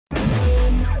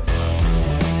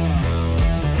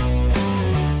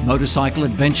Motorcycle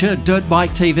Adventure Dirt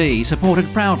Bike TV, supported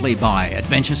proudly by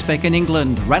Adventure Spec in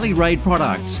England, Rally Raid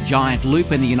Products, Giant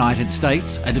Loop in the United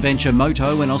States, Adventure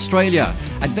Moto in Australia,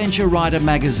 Adventure Rider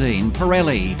Magazine,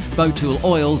 Pirelli, Botool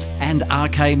Oils and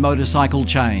RK Motorcycle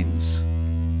Chains.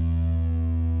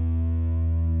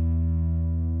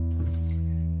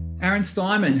 Aaron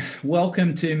Steinmann,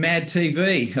 welcome to Mad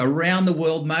TV, a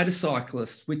round-the-world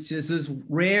motorcyclist, which is as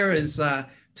rare as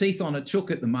teeth on a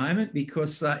chook at the moment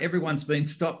because everyone's been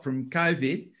stopped from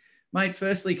COVID. Mate,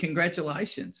 firstly,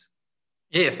 congratulations.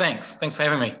 Yeah, thanks. Thanks for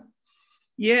having me.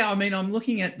 Yeah, I mean, I'm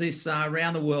looking at this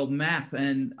round-the-world map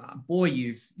and boy,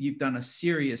 you've done a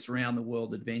serious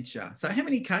round-the-world adventure. So how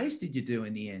many Ks did you do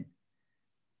in the end?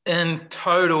 In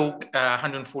total,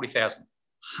 140,000.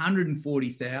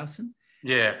 140,000?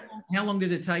 Yeah. How long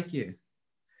did it take you?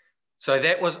 So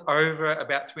that was over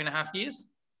about 3.5 years.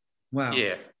 Wow.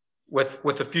 Yeah,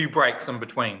 with a few breaks in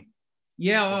between.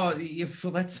 Yeah,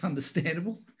 well, that's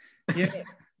understandable. Yeah,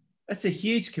 that's a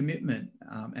huge commitment,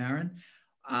 Aaron.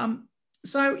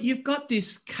 So you've got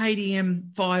this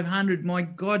KTM500. My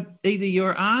God, either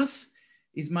your ass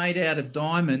is made out of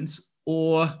diamonds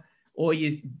or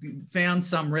you found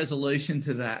some resolution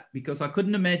to that, because I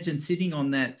couldn't imagine sitting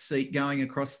on that seat going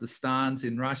across the Stans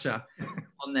in Russia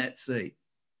on that seat.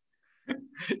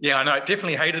 Yeah, I know. It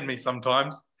definitely hated me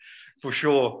sometimes, for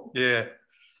sure. Yeah.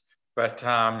 But,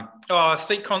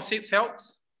 seat concepts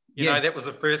helps. You know, that was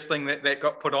the first thing that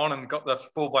got put on and got the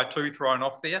 4x2 thrown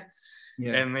off there.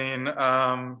 Yeah. And then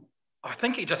I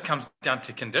think it just comes down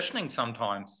to conditioning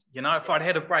sometimes. You know, if I'd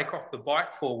had a break off the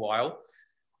bike for a while,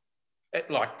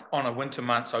 like on a winter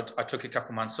month, I took a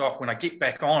couple months off. When I get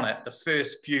back on it, the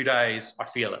first few days I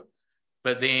feel it,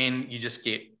 but then you just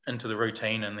get into the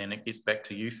routine and then it gets back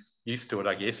to used to it,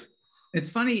 I guess. It's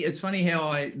funny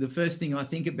how the first thing I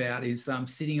think about is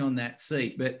sitting on that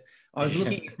seat. But I was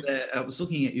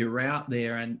looking at your route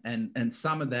there, and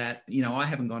some of that, you know, I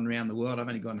haven't gone around the world. I've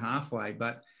only gone halfway,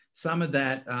 but some of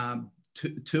that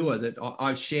tour that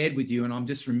I've shared with you, and I'm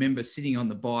just remember sitting on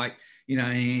the bike, you know,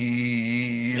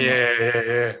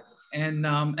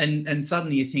 and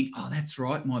suddenly you think, oh, that's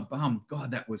right, my bum,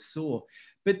 God, that was sore.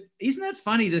 But isn't that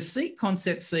funny? The seat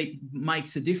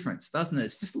makes a difference, doesn't it?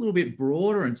 It's just a little bit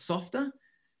broader and softer.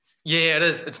 Yeah, it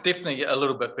is. It's definitely a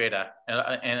little bit better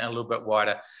and a little bit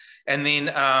wider. And then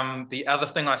the other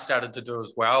thing I started to do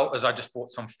as well is I just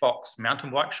bought some Fox mountain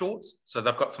bike shorts. So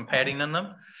they've got some padding in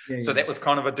them. So that was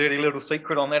kind of a dirty little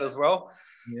secret on that as well.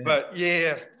 Yeah. But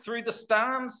yeah, through the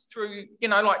Stans, you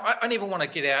know, like I never want to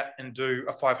get out and do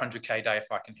a 500K day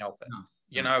if I can help it. No.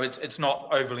 You know, it's not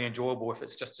overly enjoyable if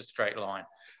it's just a straight line.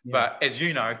 Yeah. But as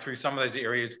you know, through some of those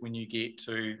areas, when you get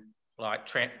to like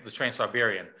the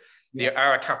Trans-Siberian, there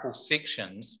are a couple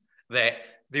sections that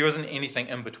there isn't anything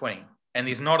in between. And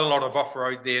there's not a lot of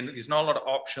off-road there. There's not a lot of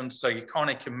options. So you're kind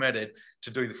of committed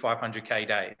to do the 500K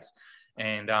days.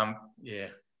 And yeah.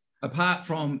 Apart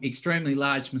from extremely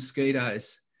large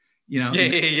mosquitoes, you know.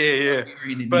 Yeah.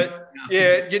 But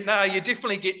yeah, you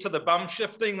definitely get to the bum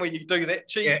shifting where you do that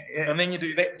cheek and then you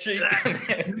do that cheek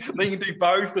and then you do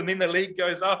both and then the leg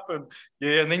goes up and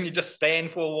then you just stand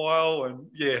for a while and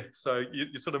so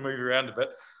you sort of move around a bit.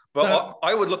 But so,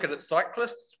 I would look at it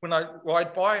cyclists when I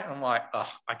ride by and I'm like,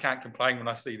 oh, I can't complain when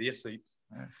I see their seats.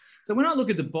 So when I look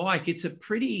at the bike, it's a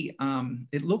pretty,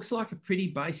 it looks like a pretty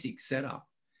basic setup.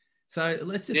 So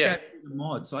let's just go through the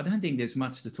mods. I don't think there's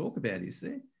much to talk about, is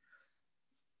there?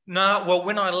 No, well,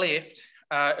 when I left,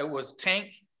 it was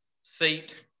tank,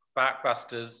 seat, bark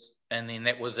busters, and then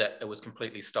that was it. It was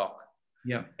completely stock.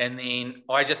 Yeah. And then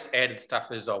I just added stuff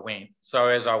as I went. So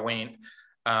as I went,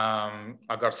 I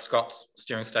got a Scott's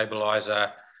steering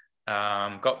stabilizer,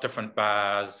 got different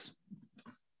bars,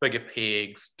 bigger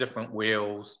pegs, different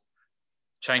wheels,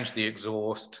 changed the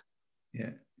exhaust.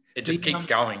 Yeah. It just keeps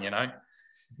going, you know.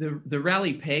 The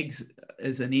rally pegs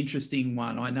is an interesting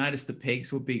one. I noticed the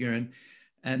pegs were bigger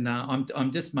and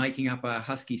I'm just making up a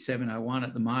Husky 701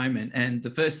 at the moment. And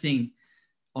the first thing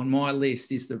on my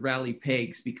list is the rally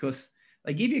pegs because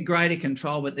they give you greater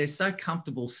control, but they're so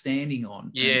comfortable standing on.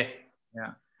 Yeah.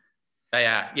 Yeah. They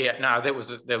are. Yeah. No, that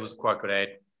was quite a good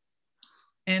ad.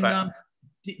 And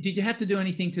did you have to do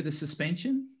anything to the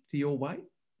suspension for your weight?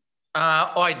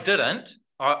 I didn't.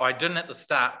 I didn't at the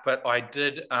start, but I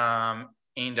did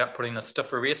end up putting a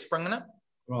stiffer rear spring in it.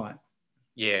 Right.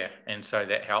 Yeah, and so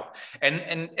that helped.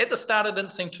 And at the start, it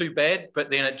didn't seem too bad, but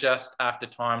then it just, after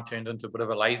time, turned into a bit of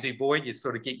a lazy boy. You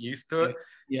sort of get used to it.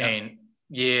 Yeah.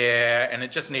 And it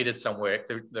just needed some work.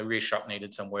 The rear shock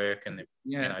needed some work. And it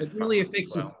really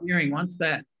affects the steering. Once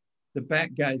the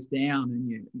back goes down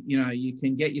and you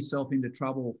can get yourself into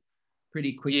trouble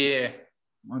pretty quickly. Yeah.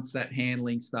 once that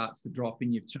handling starts to drop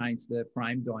in, you've changed the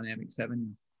frame dynamics, haven't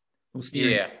you? Or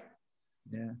steering. Yeah.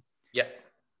 Yeah. Yep.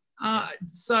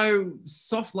 So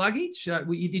soft luggage,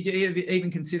 did you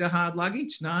even consider hard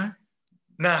luggage? No?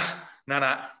 Nah.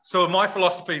 So my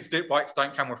philosophy is dirt bikes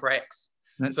don't come with racks.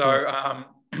 That's so right.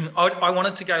 I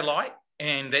wanted to go light,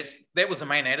 and that was the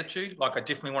main attitude. Like, I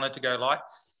definitely wanted to go light.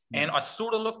 And I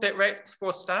sort of looked at racks for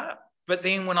a start, but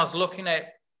then when I was looking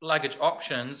at luggage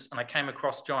options and I came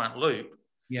across Giant Loop,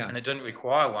 and it didn't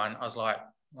require one, I was like,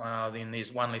 well, then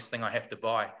there's one less thing I have to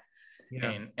buy.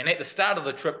 Yeah. And at the start of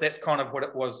the trip, that's kind of what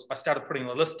it was. I started putting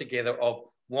a list together of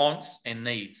wants and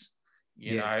needs,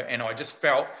 you know, and I just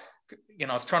felt,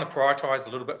 I was trying to prioritize a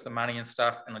little bit for the money and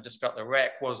stuff, and I just felt the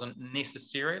rack wasn't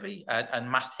necessarily a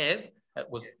must-have. It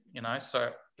was,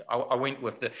 so I went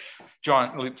with the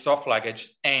Giant Loop soft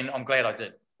luggage, and I'm glad I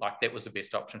did. Like, that was the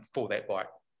best option for that bike.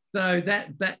 So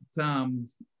that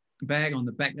bag on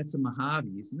the back, that's a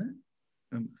Mojave, isn't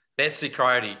it? That's the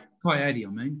Coyote. Coyote, I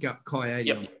mean. Coyote.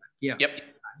 Yep. On the back. Yeah. Yep.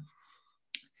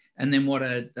 And then what,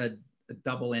 a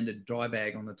double-ended dry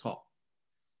bag on the top?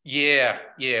 Yeah.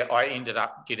 I ended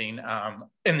up getting,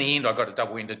 in the end, I got a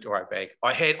double-ended dry bag.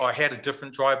 I had a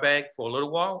different dry bag for a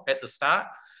little while at the start,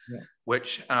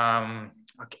 which I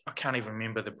can't even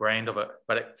remember the brand of it,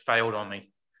 but it failed on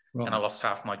me. Right. And I lost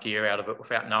half my gear out of it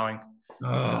without knowing.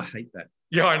 Oh, I hate that.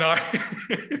 Yeah, I know.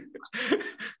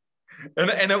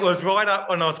 and it was right up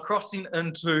when I was crossing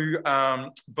into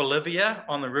Bolivia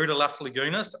on the Ruta Las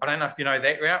Lagunas. I don't know if you know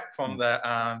that route from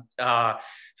the,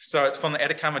 so it's from the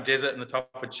Atacama Desert in the top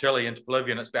of Chile into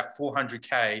Bolivia, and it's about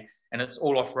 400K, and it's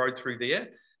all off-road through there.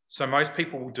 So most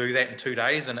people will do that in 2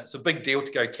 days, and it's a big deal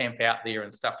to go camp out there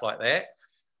and stuff like that.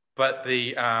 But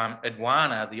the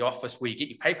aduana, the office where you get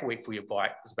your paperwork for your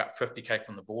bike, is about 50K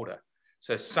from the border.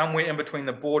 So somewhere in between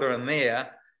the border and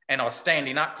there, and I was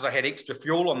standing up because I had extra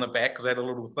fuel on the back because I had a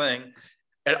little thing.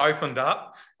 It opened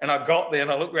up, and I got there,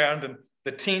 and I looked around, and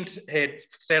the tent had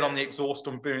sat on the exhaust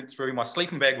and burnt through. My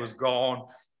sleeping bag was gone.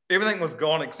 Everything was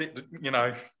gone except,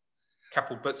 a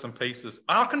couple bits and pieces.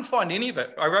 I couldn't find any of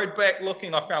it. I rode back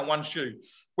looking. I found one shoe,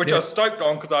 which I was stoked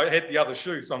on because I had the other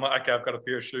shoe. So I'm like, okay, I've got a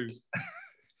pair of shoes.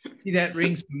 See, that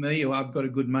rings familiar. I've got a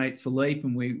good mate, Philippe,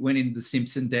 and we went into the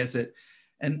Simpson Desert.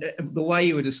 And the way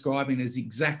you were describing is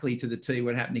exactly to the T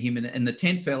what happened to him. And the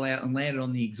tent fell out and landed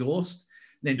on the exhaust.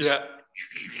 Then,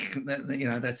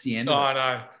 that's the end. I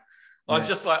know. I was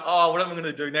just like, what am I going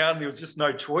to do now? And there was just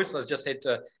no choice. I just had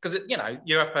to, because,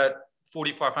 you're up at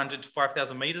 4,500 to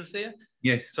 5,000 meters there.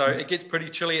 Yes. So it gets pretty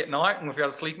chilly at night. And without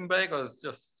a sleeping bag,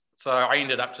 so I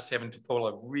ended up just having to pull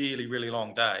a really, really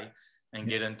long day and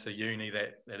get into uni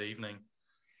that evening.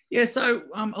 Yeah, so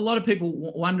a lot of people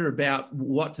wonder about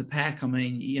what to pack. I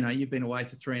mean, you've been away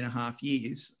for 3.5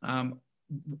 years.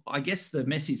 I guess the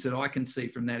message that I can see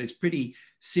from that is pretty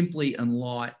simply and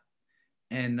light.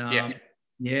 And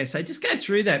so just go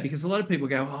through that, because a lot of people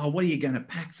go, what are you going to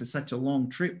pack for such a long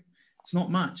trip? It's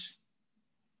not much.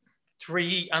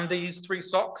 3 undies, 3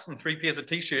 socks, and 3 pairs of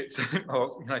t-shirts, or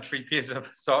 3 pairs of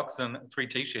socks and 3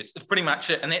 t-shirts. It's pretty much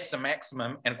it, and that's the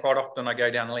maximum. And quite often I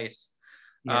go down less.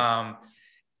 Yes.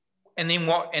 And then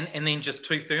and then just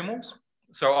 2 thermals.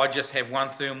 So I just have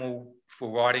 1 thermal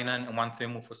for riding in and 1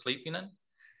 thermal for sleeping in.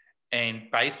 And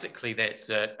basically that's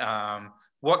it.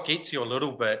 What gets you a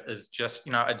little bit is just,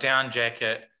 a down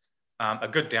jacket, a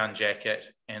good down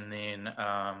jacket, and then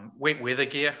wet weather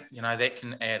gear, that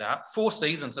can add up. 4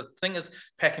 seasons. The thing is,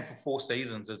 packing for 4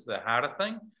 seasons is the harder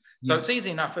thing. So it's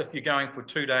easy enough if you're going for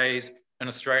 2 days in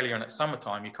Australia and it's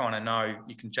summertime, you kind of know,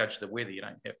 you can judge the weather. You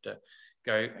don't have to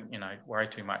go, worry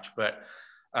too much. But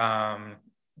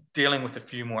dealing with a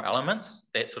few more elements,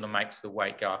 that sort of makes the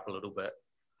weight go up a little bit.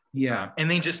 Yeah. And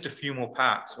then just a few more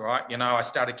parts, right? I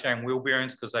started carrying wheel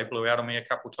bearings because they blew out on me a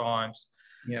couple of times.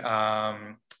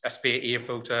 Yeah. A spare air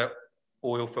filter,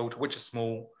 oil filter, which is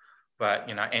small, but,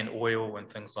 and oil and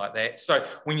things like that. So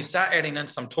when you start adding in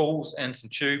some tools and some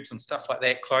tubes and stuff like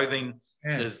that, clothing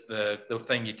is the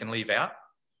thing you can leave out.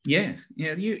 Yeah.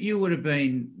 You would have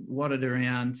been at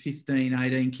around 15,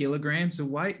 18 kilograms of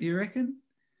weight, do you reckon?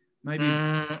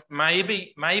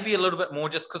 Maybe a little bit more,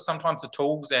 just because sometimes the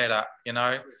tools add up,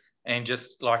 and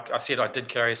just like I said, I did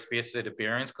carry a spare set of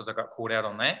bearings because I got caught out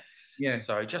on that. Yeah.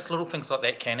 So just little things like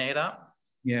that can add up.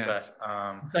 Yeah. But,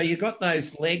 so you got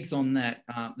those legs on that,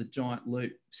 the Giant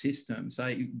Loop system.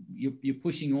 So you're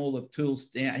pushing all the tools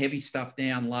down, heavy stuff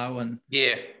down low and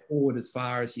forward as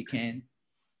far as you can.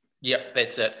 Yep,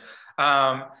 that's it.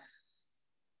 And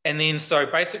then so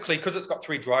basically, because it's got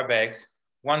 3 dry bags,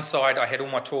 one side I had all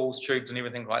my tools, tubes and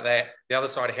everything like that. The other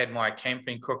side I had my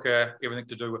camping cooker, everything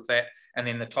to do with that. And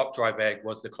then the top dry bag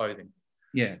was the clothing.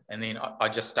 Yeah. And then I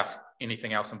just stuff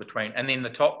anything else in between. And then the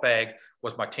top bag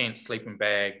was my tent, sleeping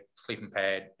bag, sleeping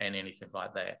pad, and anything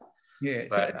like that. Yeah.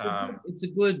 But So it's a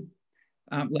good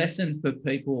lesson for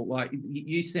people. Like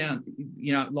you sound,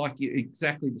 like you're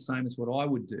exactly the same as what I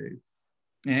would do.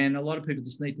 And a lot of people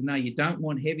just need to know you don't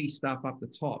want heavy stuff up the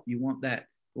top. You want that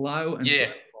low and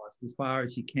sacrificed as far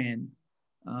as you can.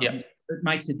 It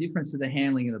makes a difference to the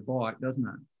handling of the bike, doesn't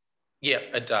it? Yeah,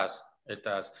 it does. It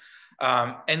does.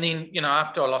 And then,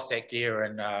 after I lost that gear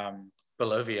in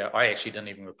Bolivia, I actually didn't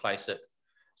even replace it.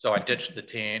 So I ditched the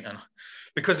tent, and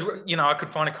because, I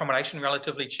could find accommodation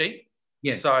relatively cheap.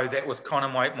 Yes. So that was kind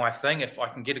of my thing. If I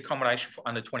can get accommodation for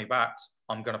under $20,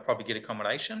 I'm going to probably get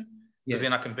accommodation, because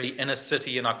then I can be in a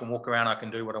city and I can walk around, I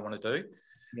can do what I want to do.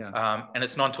 Yeah. And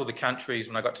it's not until the countries,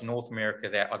 when I got to North America,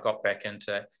 that I got back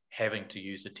into having to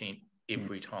use a tent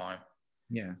every time.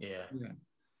 Yeah. Yeah.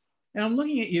 And I'm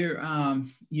looking at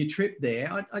your trip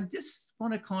there. I just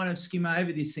want to kind of skim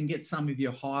over this and get some of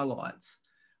your highlights.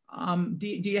 Do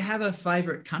you have a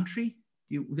favourite country?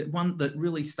 One that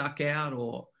really stuck out,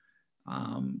 or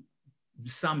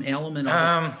some element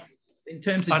of it? In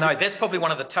terms of, I know that's probably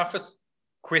one of the toughest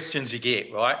questions you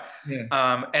get, right?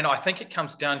 Yeah. And I think it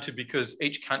comes down to, because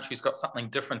each country's got something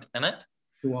different in it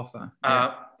to offer.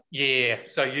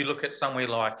 So you look at somewhere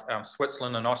like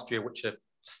Switzerland and Austria, which are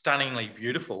stunningly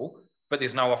beautiful, but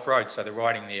there's no off-road, so the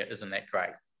riding there isn't that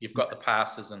great. You've got the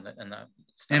passes and the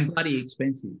stuff. And bloody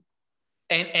expensive.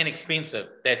 And expensive,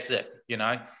 that's it,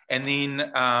 And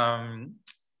then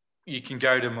you can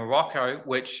go to Morocco,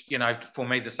 which, for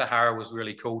me, the Sahara was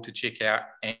really cool to check out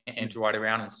and to ride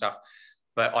around and stuff.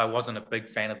 But I wasn't a big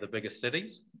fan of the bigger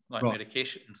cities, like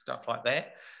Marrakesh and stuff like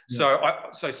that.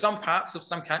 Yes. So some parts of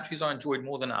some countries I enjoyed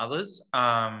more than others.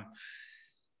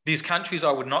 There's countries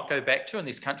I would not go back to, and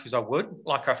there's countries I would.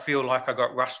 Like, I feel like I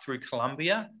got rushed through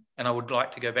Colombia, and I would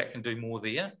like to go back and do more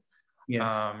there.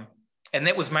 Yes. And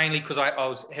that was mainly because I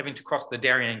was having to cross the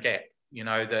Darien Gap,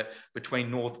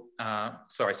 between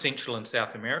Central and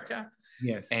South America.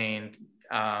 Yes. And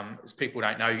as people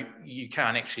don't know, you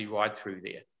can't actually ride through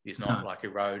there. There's not like a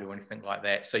road or anything like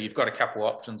that. So you've got a couple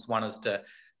of options. One is to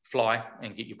fly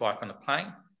and get your bike on a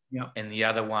plane. Yeah. And the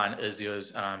other one is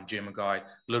there's German guy,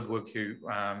 Ludwig, who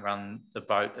run the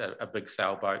boat, a big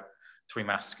sailboat,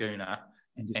 3-mast schooner.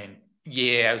 And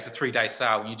it was a 3-day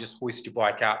sail. You just hoist your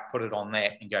bike up, put it on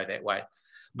that, and go that way.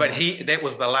 But that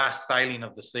was the last sailing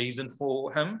of the season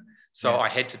for him. So I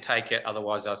had to take it.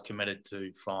 Otherwise, I was committed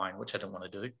to flying, which I didn't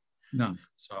want to do. No.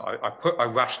 So I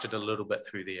rushed it a little bit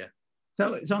through there.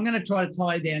 So I'm going to try to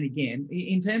tie down again.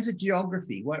 In terms of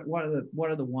geography, what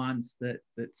are the ones that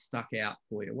stuck out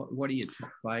for you? What are your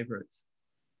top favourites?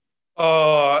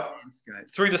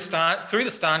 Through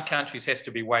the Stan countries has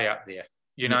to be way up there.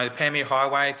 The Pamir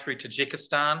Highway through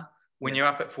Tajikistan, when you're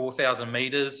up at 4,000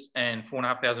 meters and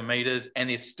 4,500 meters, and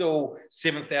there's still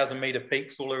 7,000 meter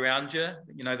peaks all around you,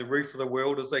 the roof of the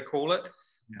world, as they call it.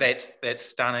 Yeah. That's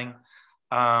stunning.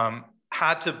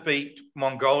 Hard to beat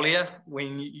Mongolia,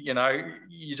 when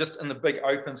you're just in the big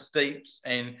open steeps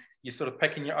and you're sort of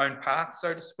picking your own path,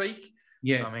 so to speak.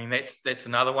 Yes. I mean, that's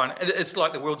another one. It's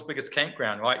like the world's biggest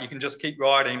campground, right? You can just keep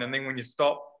riding, and then when you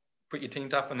stop, put your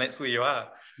tent up, and that's where you are.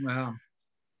 Wow.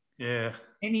 Yeah.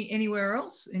 Anywhere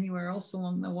else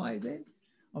along the way there?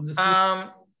 I'm just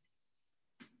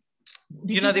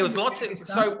there was lots of.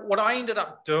 So what I ended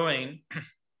up doing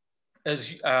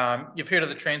is, you've heard of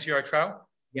the Trans-Euro Trail?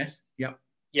 Yes. Yep.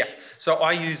 Yeah. So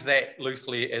I use that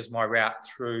loosely as my route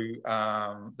through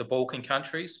the Balkan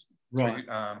countries, through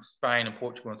Spain and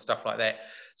Portugal and stuff like that.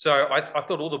 So I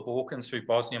thought all the Balkans, through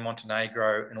Bosnia,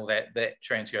 Montenegro and all that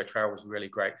Trans-Euro Trail was really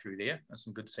great through there, and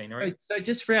some good scenery. So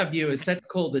just for our viewers, that's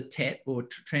called the TET, or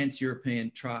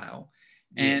Trans-European Trail.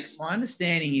 And my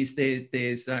understanding is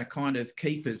there's kind of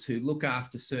keepers who look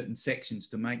after certain sections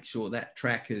to make sure that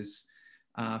track is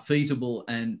feasible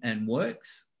and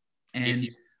works.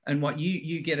 And what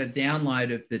you get a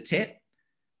download of the TET.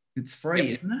 It's free,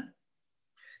 isn't it?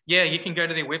 Yeah, you can go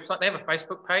to their website. They have a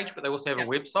Facebook page, but they also have a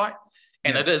website.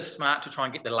 And it is smart to try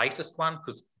and get the latest one,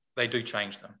 because they do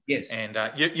change them. Yes. And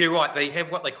you're right. They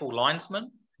have what they call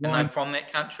linesmen, and they're from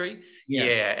that country.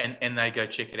 Yeah. And they go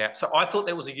check it out. So I thought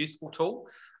that was a useful tool.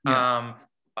 Yeah.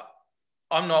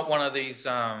 I'm not one of these,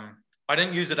 I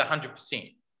didn't use it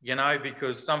 100%.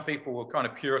 Because some people were kind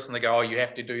of purists and they go, you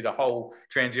have to do the whole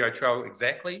Trans-Euro Trail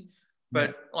exactly.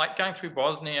 But like going through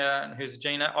Bosnia and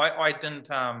Herzegovina, I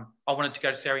didn't, I wanted to go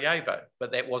to Sarajevo,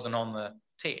 but that wasn't on the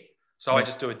TET. So I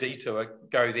just do a detour,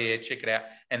 go there, check it out,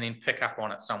 and then pick up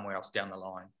on it somewhere else down the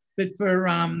line. But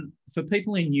for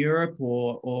people in Europe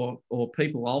or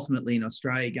people ultimately in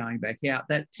Australia going back out,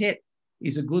 that TET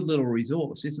is a good little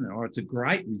resource, isn't it? Or it's a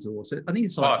great resource. I think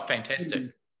it's like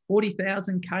fantastic.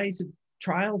 40,000 Ks of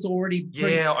trails already.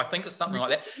 Yeah, I think it's something like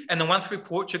that. And the one through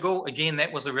Portugal, again,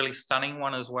 that was a really stunning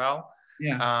one as well.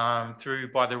 Yeah.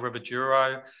 Through by the River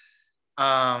Douro.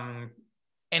 And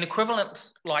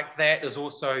equivalents like that is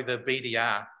also the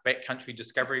BDR, Backcountry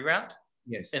Discovery Route.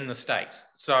 Yes. In the States.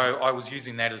 So I was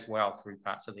using that as well through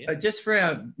parts of there. Just for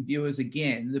our viewers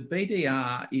again, the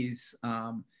BDR is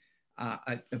a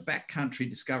backcountry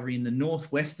discovery in the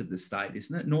northwest of the state,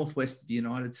 isn't it? Northwest of the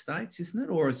United States, isn't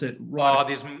it? Or is it right?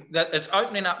 Oh, it's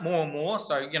opening up more and more.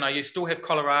 So, you know, you still have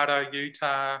Colorado,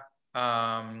 Utah,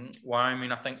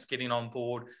 Wyoming, I think, is getting on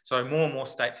board. So more and more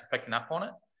states are picking up on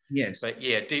it. Yes. But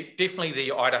yeah, definitely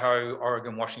the Idaho,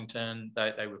 Oregon, Washington,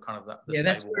 they were kind of the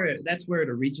that's where it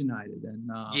originated. And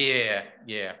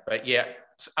yeah. But yeah,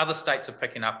 other states are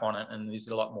picking up on it, and there's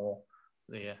a lot more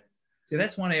there. So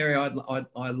that's one area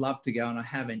I'd love to go, and I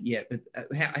haven't yet. But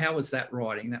how was that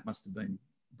riding? That must have been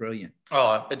brilliant.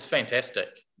 Oh, it's fantastic.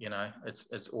 You know,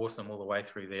 it's awesome all the way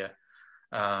through there.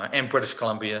 And British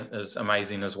Columbia is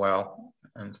amazing as well,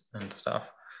 and stuff.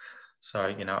 So,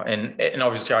 you know, and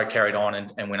obviously I carried on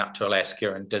and went up to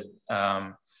Alaska and did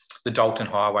the Dalton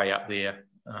Highway up there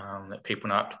that people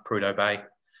know up to Prudhoe Bay.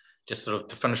 Just sort of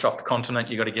to finish off the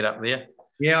continent, you got to get up there.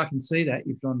 Yeah, I can see that.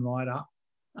 You've gone right up.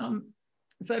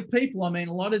 So people, I mean,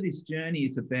 a lot of this journey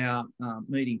is about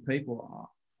meeting people.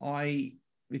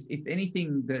 If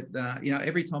anything that, you know,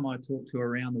 every time I talk to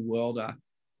around the world,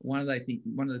 one of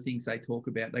the things they talk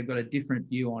about, they've got a different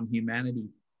view on humanity.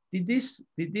 Did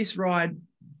this ride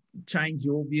change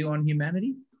your view on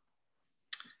humanity?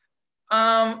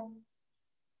 I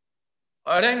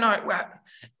don't know. I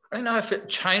don't know if it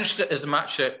changed it as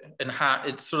much in heart.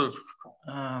 It sort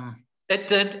of it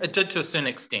did to a certain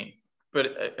extent, but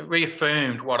it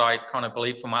reaffirmed what I kind of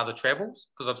believed from other travels,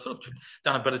 because I've sort of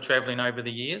done a bit of traveling over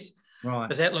the years.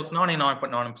 Right. Is that, look,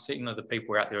 99.9% of the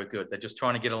people out there are good. They're just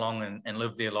trying to get along and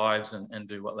live their lives and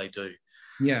do what they do.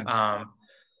 Yeah.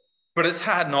 But it's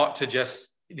hard not to just.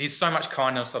 There's so much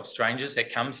kindness of strangers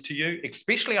that comes to you,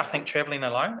 especially, I think, traveling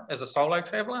alone as a solo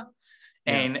traveler.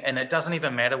 And it doesn't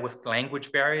even matter with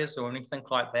language barriers or anything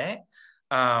like that.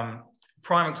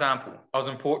 Prime example, I was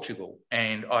in Portugal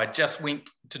and I just went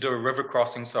to do a river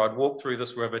crossing. So I'd walk through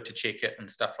this river to check it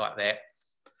and stuff like that.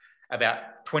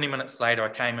 About 20 minutes later, I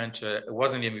came into, it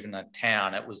wasn't even a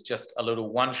town. It was just a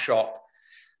little one shop,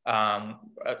 a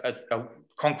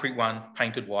concrete one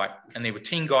painted white, and there were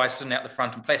 10 guys sitting out the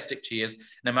front in plastic chairs, and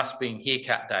it must have been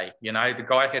haircut day. You know, the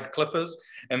guy had clippers,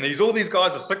 and all these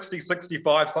guys are 60,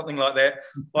 65, something like that.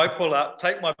 I pull up,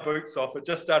 take my boots off. It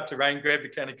just started to rain, grabbed a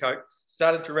can of Coke,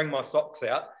 started to wring my socks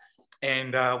out.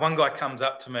 And one guy comes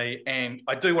up to me, and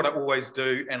I do what I always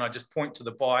do, and I just point to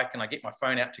the bike, and I get my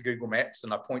phone out to Google Maps,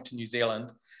 and I point to New Zealand.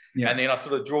 Yeah. And then I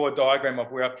sort of draw a diagram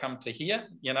of where I've come to here,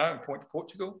 you know, and point to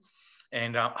Portugal.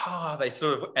 And they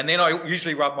sort of, and then I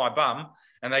usually rub my bum,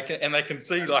 and they can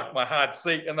see like my hard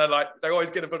seat, and they always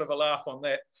get a bit of a laugh on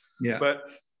that. Yeah. But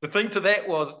the thing to that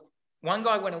was, one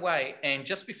guy went away, and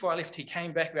just before I left, he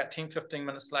came back about 10, 15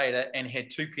 minutes later and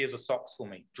had 2 pairs of socks for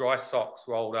me, dry socks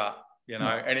rolled up, you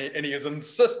know, and he was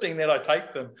insisting that I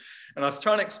take them. And I was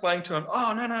trying to explain to him,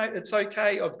 oh, no, it's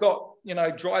okay. I've got, you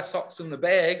know, dry socks in the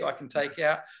bag I can take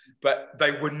out, but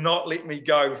they would not let me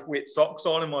go with wet socks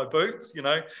on in my boots, you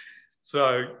know.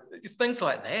 So just things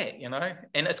like that, you know,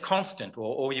 and it's constant.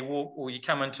 Or you walk, or you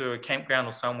come into a campground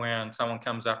or somewhere, and someone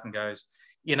comes up and goes,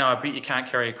 you know, I bet you can't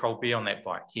carry a cold beer on that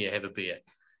bike. Here, have a beer.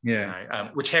 Yeah. You know,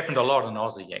 which happened a lot in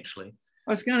Aussie, actually.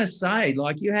 I was going to say,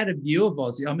 like, you had a view of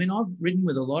Aussie. I mean, I've ridden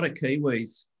with a lot of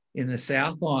Kiwis in the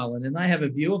South Island, and they have a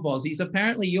view of Aussies.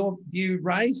 Apparently, your view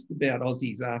raised about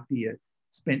Aussies after you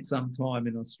spent some time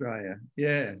in Australia.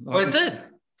 Yeah. Well, it did.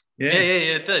 Yeah,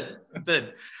 it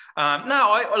did.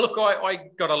 No, I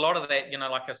got a lot of that, you know,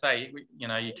 like I say, you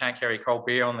know, you can't carry cold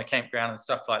beer on the campground and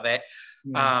stuff like that.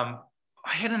 Yeah.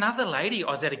 I had another lady,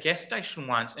 I was at a gas station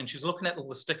once, and she's looking at all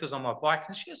the stickers on my bike,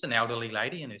 and she was an elderly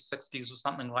lady in her 60s or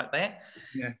something like that.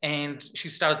 Yeah. And she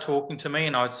started talking to me,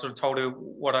 and I sort of told her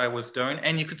what I was doing,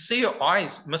 and you could see her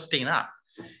eyes misting up.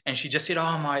 And she just said,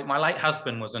 oh, my late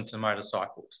husband was into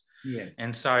motorcycles. Yes.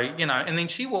 And so, you know, and then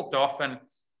she walked off, and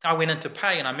I went in to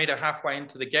pay, and I met her halfway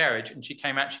into the garage, and she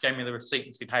came out, she gave me the receipt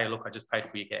and said, hey, look, I just paid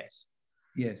for your gas.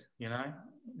 Yes. You know,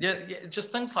 yeah,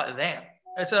 just things like that.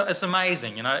 It's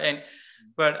amazing, you know,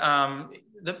 but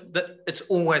it's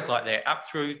always like that. Up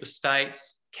through the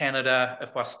States, Canada,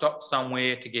 if I stop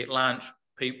somewhere to get lunch,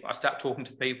 I start talking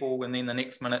to people, and then the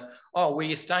next minute, oh, where are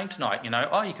you staying tonight? You know,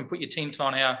 oh, you can put your tent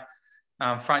on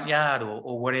our front yard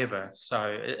or whatever.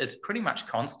 So it's pretty much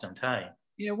constant, hey?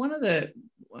 Yeah, one of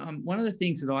the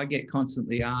things that I get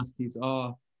constantly asked is,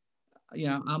 oh, you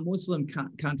know, are Muslim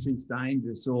countries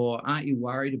dangerous, or aren't you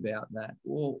worried about that?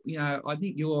 Well, you know, I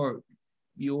think your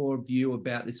view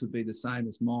about this would be the same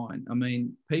as mine. I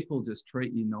mean, people just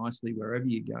treat you nicely wherever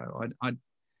you go.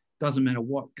 Doesn't matter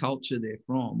what culture they're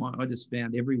from. I just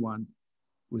found everyone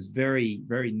was very,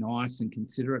 very nice and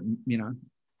considerate, you know.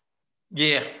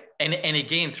 Yeah, and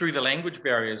again, through the language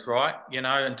barriers, right? You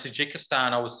know, in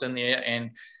Tajikistan, I was sitting there and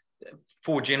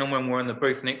 4 gentlemen were in the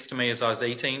booth next to me as I was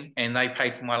eating, and they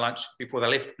paid for my lunch before they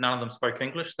left. None of them spoke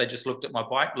English. They just looked at my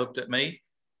bike, looked at me,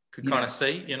 could kind of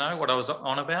see, you know, what I was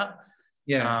on about.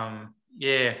 Yeah.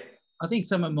 Yeah. I think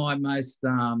some of my most,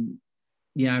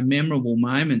 you know, memorable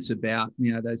moments about,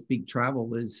 you know, those big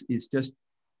travel is just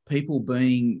people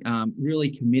being really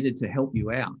committed to help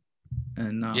you out.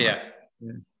 And yeah.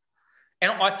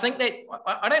 And I think that,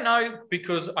 I don't know,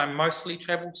 because I mostly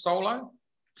travel solo.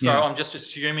 So I'm just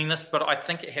assuming this, but I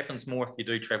think it happens more if you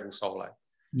do travel solo.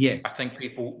 Yes. I think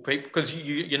people because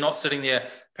you're not sitting there,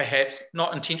 perhaps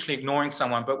not intentionally ignoring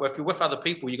someone, but if you're with other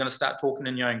people, you're going to start talking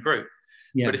in your own group.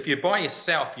 Yeah. But if you're by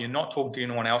yourself, you're not talking to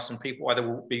anyone else, and people either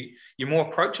will be, you're more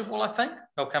approachable, I think.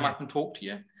 They'll come up and talk to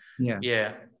you. Yeah.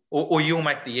 Yeah. Or you'll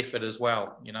make the effort as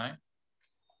well, you know.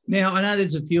 Now, I know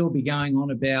there's a few will be going on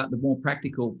about the more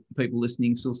practical people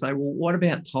listening still say, well, what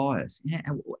about tyres?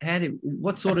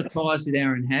 What sort of tyres did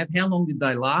Aaron have? How long did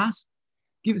they last?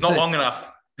 Give us Not long enough.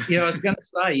 Yeah, I was going to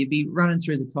say, you'd be running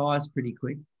through the tyres pretty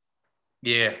quick.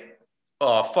 Yeah.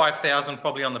 5,000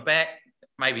 probably on the back,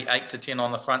 maybe 8 to 10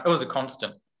 on the front. It was a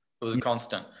constant.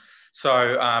 Constant.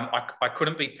 So I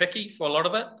couldn't be picky for a lot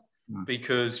of it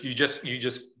because you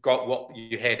just got what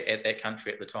you had at that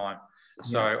country at the time.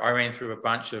 So I ran through a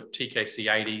bunch of TKC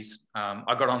 80s.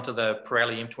 I got onto the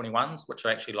Pirelli M21s, which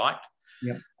I actually liked.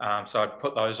 Yeah. So I'd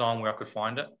put those on where I could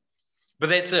find it. But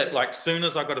that's it. Like, soon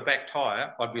as I got a back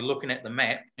tyre, I'd be looking at the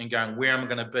map and going, where am I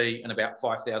going to be in about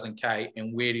 5,000K,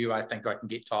 and where do I think I can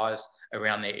get tyres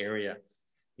around that area?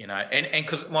 You know, and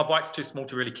because my bike's too small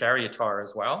to really carry a tyre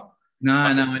as well. No,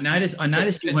 I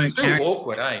noticed you weren't carrying. It's too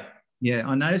awkward, eh? Yeah,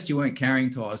 I noticed you weren't carrying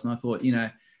tyres, and I thought, you know,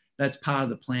 that's part of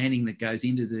the planning that goes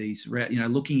into these, you know,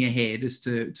 looking ahead as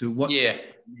to what's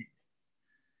next.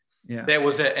 Yeah, that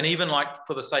was it. And even like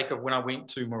for the sake of when I went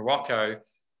to Morocco,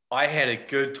 I had a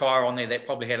good tyre on there that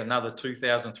probably had another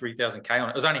 2,000, 3,000K on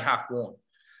it. It was only half worn.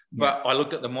 But I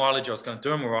looked at the mileage I was going to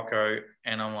do in Morocco,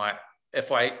 and I'm like,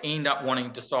 if I end up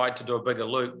decide to do a bigger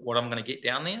loop, what I'm going to get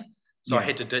down there. So I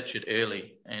had to ditch it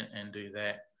early and do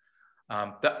that.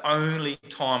 The only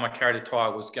time I carried a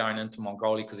tyre was going into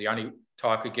Mongolia, because the only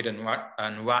tyre I could get in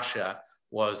Russia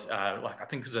was like, I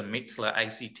think it was a Metzler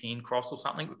AC10 cross or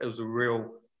something. It was a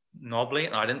real knobbly,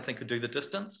 and I didn't think I'd do the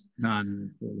distance. No,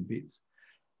 all the bits.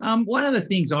 One of the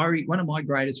things one of my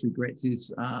greatest regrets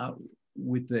is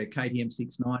with the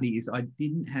KTM690 is I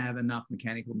didn't have enough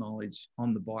mechanical knowledge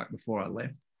on the bike before I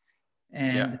left.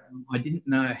 And I didn't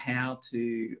know how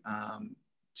to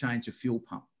change a fuel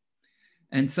pump.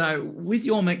 And so with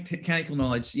your mechanical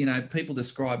knowledge, you know, people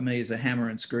describe me as a hammer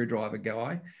and screwdriver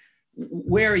guy.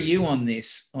 Where are you on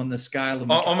this, on the scale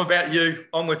of... I'm about you.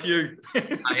 I'm with you.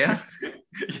 Oh, yeah?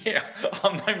 Yeah,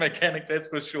 I'm no mechanic, that's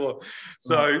for sure.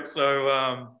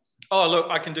 Oh, look,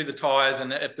 I can do the tyres,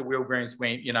 and if the wheel bearings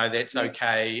went, you know, that's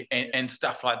okay, and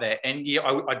stuff like that. And yeah,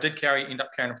 I did end up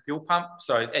carrying a fuel pump,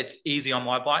 so it's easy on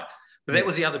my bike. But that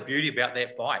was the other beauty about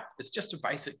that bike. It's just a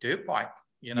basic dirt bike,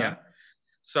 you know. Yeah.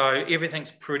 So everything's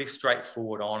pretty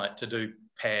straightforward on it to do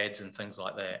pads and things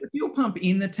like that. The fuel pump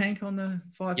in the tank on the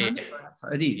 500?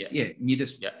 Yeah. It is, yeah. And you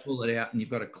just pull it out and you've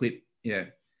got a clip,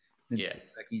 then stick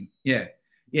it back in. Yeah.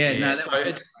 Yeah, no,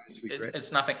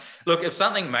 it's nothing. Look, if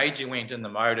something major went in the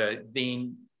motor,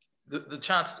 then the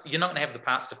chance, you're not going to have the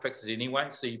parts to fix it anyway.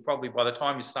 So you probably, by the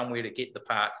time you're somewhere to get the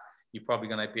parts, you're probably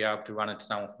going to be able to run into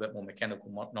someone with a bit more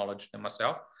mechanical knowledge than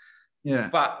myself. Yeah.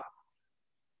 But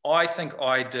I think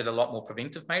I did a lot more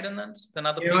preventive maintenance than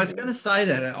other people. I was going to say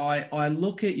that. I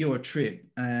look at your trip,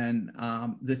 and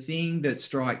the thing that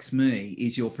strikes me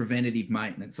is your preventative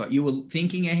maintenance. Like, you were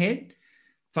thinking ahead,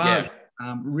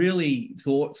 really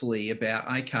thoughtfully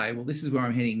about, okay, well, this is where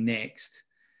I'm heading next.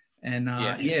 And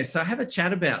so have a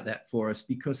chat about that for us,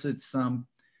 because it's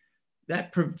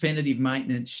that preventative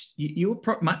maintenance, you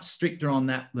were much stricter on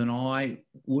that than I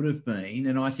would have been,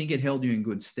 and I think it held you in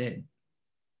good stead.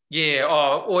 Yeah,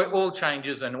 oil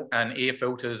changes and air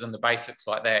filters and the basics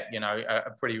like that, you know,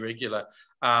 are pretty regular.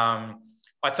 I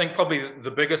think probably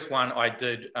the biggest one I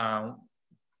did,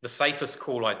 the safest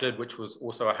call I did, which was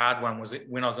also a hard one, was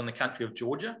when I was in the country of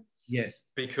Georgia. Yes.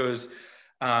 Because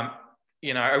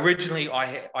you know, originally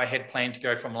I had planned to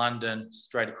go from London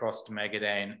straight across to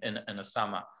Magadan in the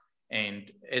summer.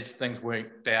 And as things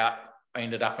worked out, I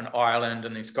ended up in Ireland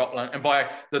and then Scotland. And by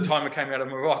the time I came out of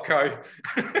Morocco,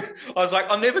 I was like,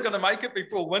 I'm never going to make it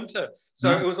before winter.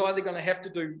 So it was either going to have to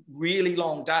do really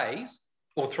long days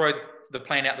or throw the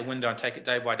plan out the window and take it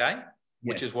day by day,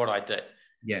 which is what I did.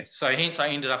 Yes. So hence I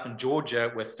ended up in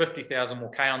Georgia with 50,000 more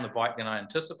K on the bike than I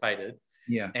anticipated.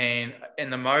 Yeah. And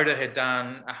the motor had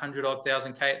done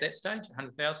 100,000 K at that stage,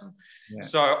 100,000. Yeah.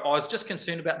 So I was just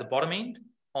concerned about the bottom end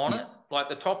on it. Like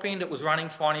the top end, it was running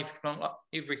fine,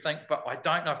 everything, but I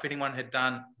don't know if anyone had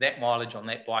done that mileage on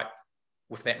that bike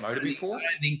with that motor before. I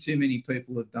don't think too many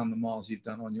people have done the miles you've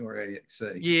done on your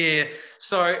EXC. Yeah.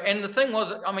 So, and the thing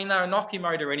was, I mean, they're a Nokia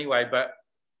motor anyway, but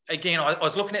again, I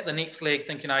was looking at the next leg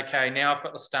thinking, okay, now I've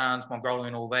got the Stans, Mongolia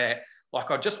and all that.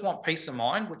 Like, I just want peace of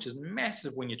mind, which is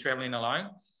massive when you're traveling alone.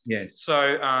 Yes.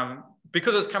 So,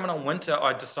 because it was coming on winter,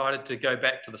 I decided to go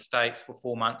back to the States for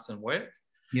 4 months and work.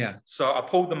 Yeah. So I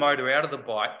pulled the motor out of the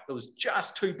bike. It was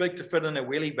just too big to fit in a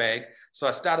wheelie bag. So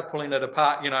I started pulling it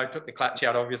apart, you know, took the clutch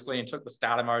out, obviously, and took the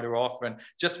starter motor off and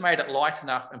just made it light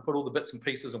enough and put all the bits and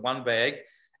pieces in one bag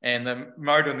and the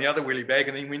motor in the other wheelie bag,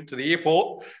 and then went to the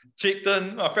airport, checked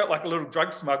in. I felt like a little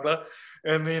drug smuggler.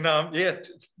 And then,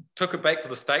 took it back to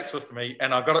the States with me,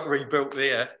 and I got it rebuilt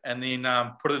there, and then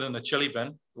put it in a chili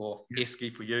bin, or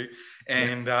esky for you,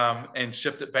 and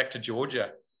shipped it back to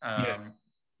Georgia.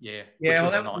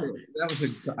 Well, that was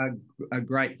a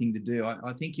great thing to do.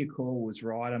 I think your call was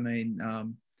right. I mean,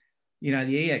 you know,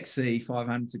 the EXC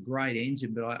 500 is a great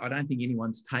engine, but I don't think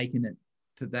anyone's taken it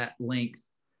to that length.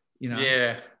 You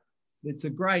know, it's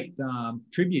a great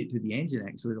tribute to the engine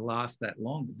actually to last that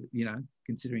long. You know,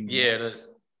 considering. Yeah, it is.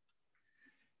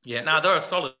 Yeah, no, they're a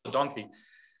solid donkey.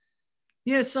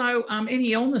 Yeah. So,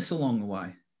 any illness along the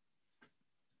way?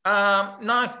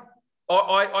 No,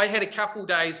 I had a couple of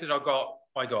days that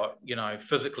I got, you know,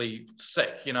 physically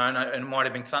sick, you know, and it might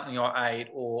have been something I ate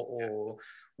or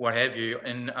what have you.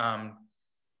 In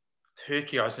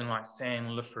Turkey, I was in like San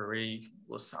Lifari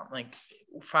or something,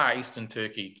 far eastern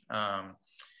Turkey,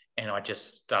 and I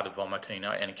just started vomiting,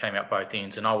 and it came out both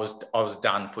ends, and I was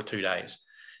done for 2 days.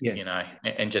 Yes. You know,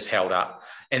 and just held up,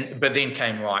 but then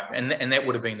came right, and that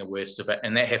would have been the worst of it,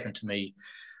 and that happened to me,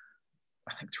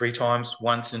 I think 3 times,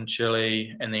 once in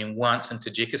Chile and then once in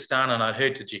Tajikistan. And I'd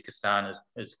heard Tajikistan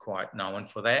is quite known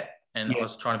for that. And I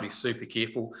was trying to be super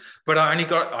careful, but I only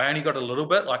got a little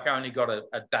bit, like I only got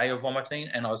a day of vomiting,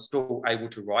 and I was still able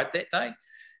to ride that day.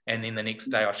 And then the next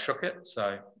day I shook it.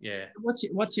 So, yeah. What's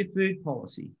your food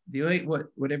policy? Do you eat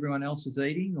what everyone else is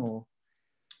eating, or?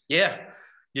 Yeah.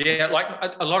 Yeah. Like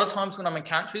a lot of times when I'm in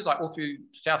countries, like all through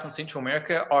South and Central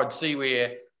America, I'd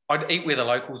eat where the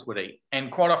locals would eat.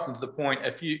 And quite often to the point,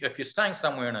 if you're staying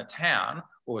somewhere in a town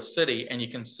or a city and you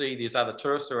can see there's other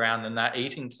tourists around and they're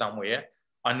eating somewhere,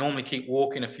 I normally keep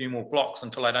walking a few more blocks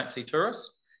until I don't see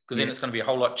tourists, because then it's going to be a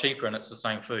whole lot cheaper and it's the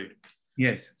same food.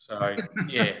 Yes. So,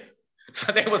 yeah.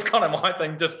 So that was kind of my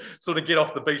thing, just sort of get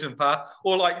off the beaten path.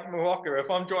 Or like Morocco, if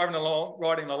I'm riding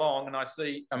along and I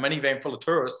see a minivan full of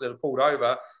tourists that have pulled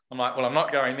over, I'm like, well, I'm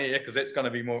not going there because that's going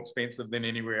to be more expensive than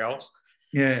anywhere else.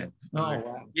 Yeah. Oh,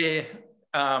 wow. Yeah.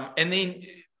 And then,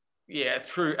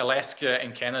 through Alaska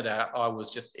and Canada, I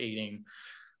was just eating,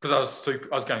 because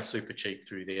I was going super cheap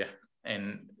through there.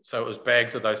 And so it was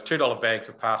bags of those $2 bags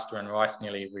of pasta and rice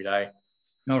nearly every day.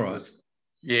 All right.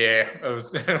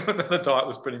 The diet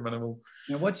was pretty minimal.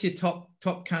 Now, what's your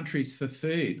top countries for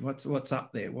food? What's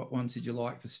up there? What ones did you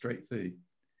like for street food?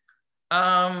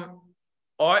 I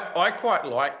quite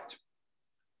liked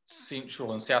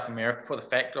Central and South America for the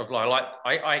fact of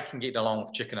I can get along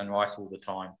with chicken and rice all the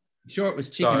time. Sure, it was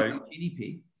chicken and guinea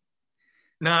pig.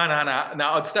 No,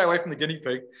 I'd stay away from the guinea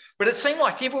pig. But it seemed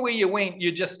like everywhere you went,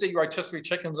 you just see rotisserie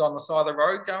chickens on the side of the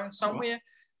road going somewhere.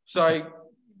 So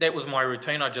that was my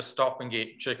routine. I'd just stop and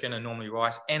get chicken and normally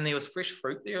rice. And there was fresh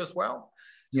fruit there as well.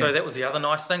 So that was the other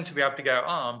nice thing, to be able to go,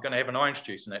 I'm going to have an orange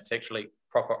juice, and that's actually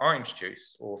proper orange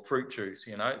juice or fruit juice,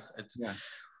 you know.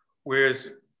 Whereas,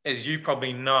 as you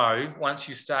probably know, once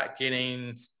you start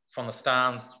getting from the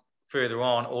Stans further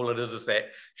on, all it is that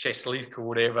shashlik or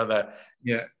whatever,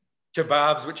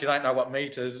 kebabs, which you don't know what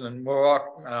meat is, and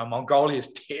Morocco, Mongolia is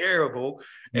terrible,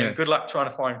 and good luck trying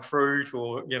to find fruit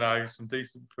or, you know, some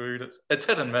decent food. It's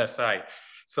hit and miss, eh?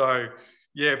 So,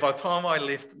 by the time I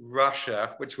left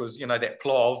Russia, which was, you know, that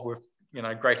plov with, you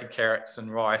know, grated carrots and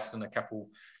rice and a couple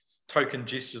token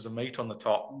gestures of meat on the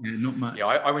top. Yeah, not much.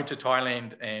 I went to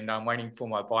Thailand, and I'm waiting for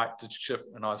my bike to ship,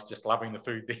 and I was just loving the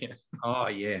food there. Oh,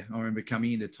 yeah. I remember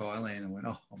coming into Thailand and went,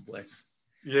 I'm blessed.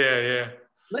 Yeah.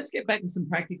 Let's get back to some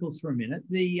practicals for a minute.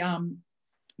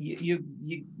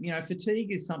 you know,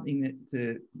 fatigue is something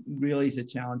that really is a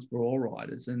challenge for all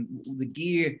riders, and the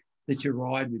gear that you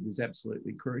ride with is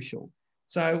absolutely crucial.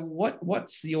 So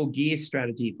what's your gear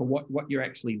strategy for what you're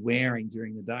actually wearing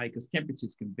during the day? Because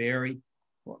temperatures can vary.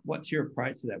 What's your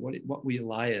approach to that? What were your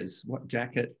layers? What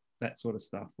jacket? That sort of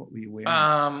stuff. What were you wearing?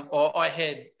 Well, I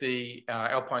had the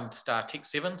Alpine Star Tech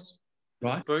 7s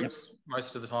right. boots. Yep.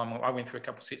 Most of the time, I went through a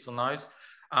couple of sets on those.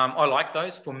 I like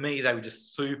those. For me, they were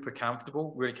just super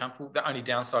comfortable, really comfortable. The only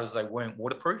downside is they weren't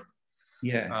waterproof.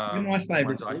 Yeah, they're my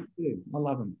favourite too. I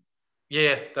love them.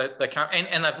 Yeah, they can't,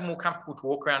 and they're more comfortable to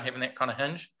walk around having that kind of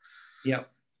hinge. Yeah.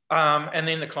 And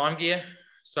then the climb gear.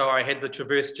 So I had the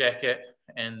Traverse jacket,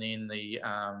 and then the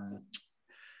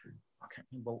I can't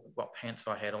remember what pants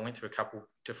I had. I went through a couple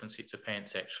different sets of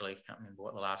pants actually. Can't remember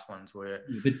what the last ones were.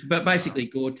 But basically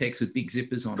Gore-Tex with big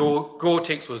zippers on.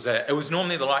 Gore-Tex was it. It was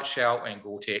normally the light shell and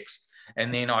Gore-Tex,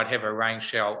 and then I'd have a rain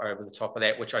shell over the top of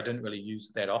that, which I didn't really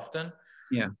use that often.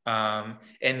 Yeah.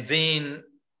 And then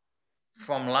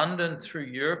from London through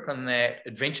Europe and that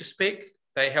Adventure Spec,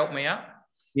 they helped me out.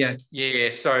 Yes. Yeah.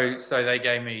 So they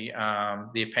gave me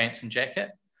their pants and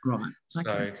jacket. Right.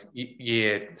 Okay. So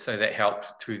yeah, so that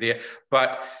helped through there.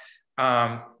 But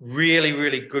really,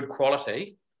 really good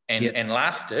quality and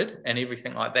lasted and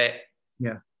everything like that.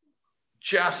 Yeah.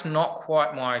 Just not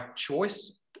quite my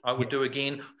choice. I would do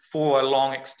again for a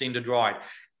long extended ride.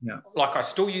 Yeah. Like I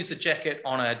still use the jacket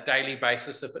on a daily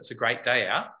basis if it's a great day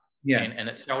out. Yeah. And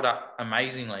it's held up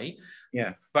amazingly.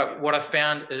 Yeah. But what I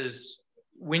found is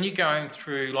when you're going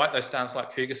through like those downs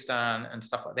like Kyrgyzstan and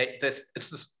stuff like that,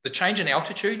 it's the change in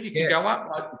altitude. You can go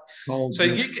up.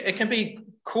 It can be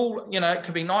cool, you know, it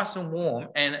can be nice and warm.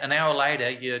 And an hour later,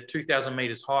 you're 2,000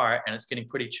 meters higher and it's getting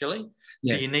pretty chilly.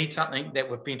 So you need something that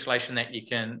with ventilation that you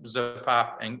can zip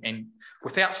up and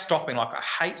without stopping. Like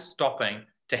I hate stopping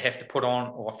to have to put on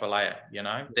or off a layer, you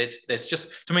know, that's just,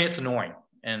 to me, it's annoying.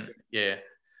 And yeah.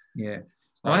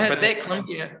 But that climb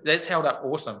gear, that's held up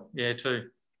awesome. Yeah, too.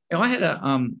 I had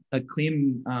a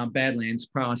Klim Badlands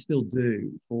Pro, I still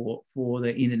do, for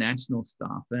the international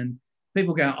stuff. And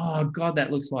people go, oh, God,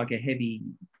 that looks like a heavy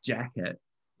jacket.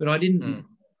 But I didn't.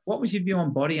 What was your view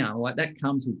on body armor? Like that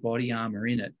comes with body armor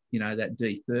in it, you know, that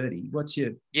D30. What's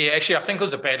your... Yeah, actually, I think it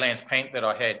was a Badlands paint that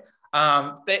I had.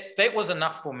 That was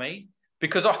enough for me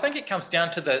because I think it comes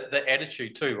down to the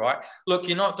attitude too, right? Look,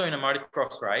 you're not doing a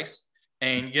motocross race.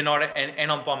 And you're not,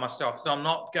 and I'm by myself, so I'm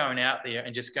not going out there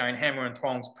and just going hammer and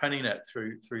tongs, pinning it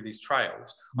through these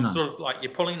trails. I'm sort of like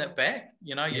you're pulling it back,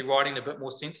 you know, you're riding a bit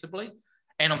more sensibly,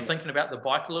 and I'm thinking about the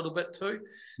bike a little bit too.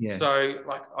 Yeah. So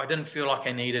like I didn't feel like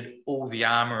I needed all the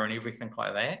armor and everything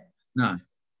like that. No.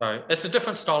 So it's a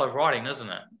different style of riding, isn't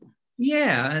it?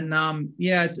 Yeah, and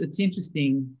it's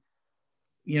interesting.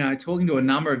 You know, talking to a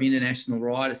number of international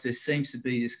riders, there seems to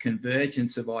be this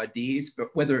convergence of ideas, but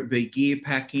whether it be gear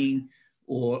packing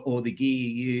or the gear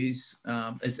you use.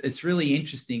 It's really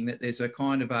interesting that there's a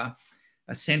kind of a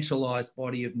centralized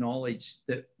body of knowledge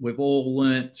that we've all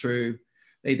learnt through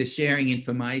either sharing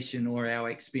information or our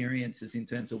experiences in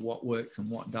terms of what works and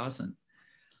what doesn't.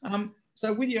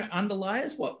 So with your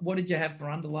underlayers, what did you have for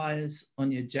underlayers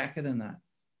on your jacket and that?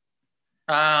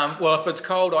 Well, if it's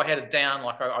cold, I had a down,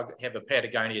 like I have a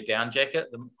Patagonia down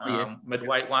jacket, the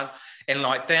midweight one. And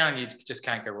like down, you just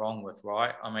can't go wrong with,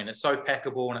 right? I mean, it's so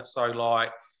packable and it's so light.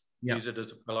 Use it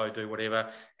as a pillow, do whatever.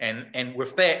 And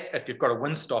with that, if you've got a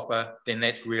wind stopper, then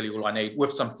that's really all I need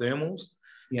with some thermals.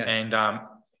 Yes. And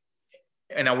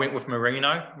I went with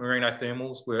merino. Merino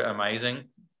thermals were amazing.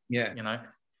 Yeah. You know,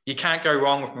 you can't go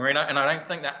wrong with merino. And I don't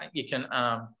think that you can,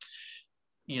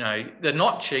 you know, they're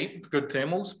not cheap, good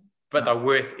thermals, but they're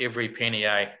worth every penny,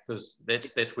 because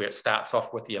that's where it starts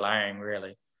off with your layering,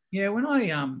 really. Yeah, when I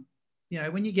you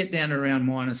know, when you get down to around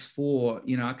 -4,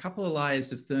 you know, a couple of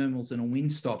layers of thermals and a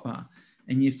wind stopper,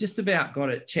 and you've just about got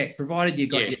it checked, provided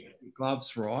you've got your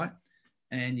gloves right,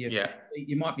 and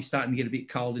you might be starting to get a bit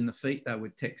cold in the feet though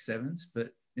with Tech 7s,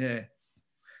 but yeah.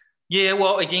 Yeah,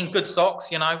 well, again, good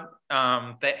socks, you know,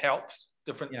 that helps.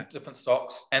 Different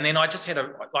socks. And then I just had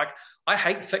I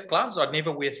hate thick gloves. I'd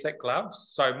never wear thick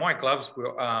gloves. So my gloves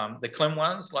were the Klim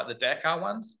ones, like the Dakar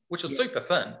ones, which are super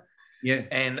thin. Yeah.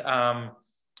 And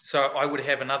so I would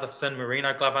have another thin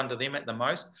merino glove under them at the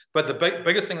most. But the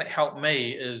biggest thing that helped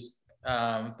me is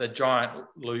the giant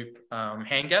loop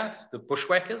handguards, the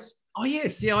bushwhackers. Oh,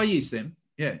 yes. Yeah, I use them.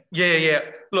 Yeah. Yeah.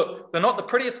 Look, they're not the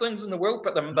prettiest things in the world,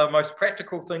 but they're the most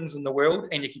practical things in the world.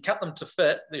 And you can cut them to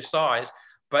fit their size.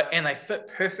 And they fit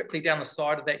perfectly down the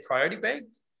side of that coyote bag.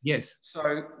 Yes.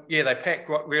 So yeah, they pack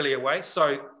really away.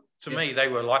 So to me, they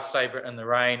were a lifesaver in the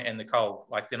rain and the cold.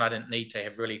 Like then I didn't need to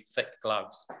have really thick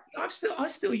gloves. I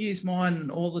still use mine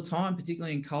all the time,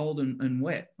 particularly in cold and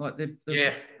wet. Like they're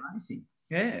amazing.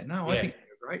 Yeah, no, I think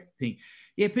they're a great thing.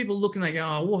 Yeah, people look and they go,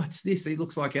 oh, what's this? It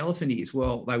looks like elephant ears.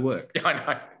 Well, they work. Yeah, I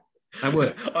know. They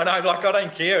work. I know, like I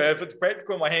don't care if it's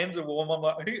practical. My hands are warm. I'm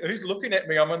like, who's looking at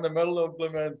me? I'm in the middle of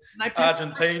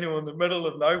Argentina, or in the middle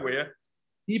of nowhere.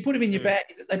 You put them in your bag.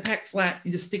 They pack flat.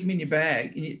 You just stick them in your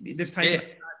bag. And they've taken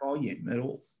no volume at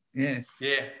all. Yeah.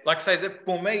 Yeah. Like I say,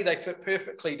 for me, they fit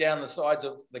perfectly down the sides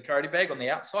of the carry bag on the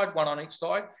outside, one on each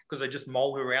side, because they just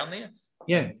mold around there.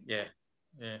 Yeah. Yeah.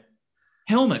 Yeah.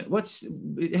 Helmet. Do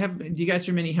you go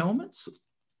through many helmets?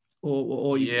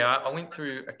 I went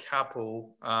through a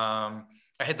couple. I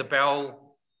had the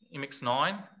Bell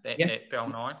MX9, that Bell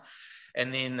 9,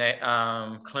 and then that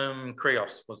Klim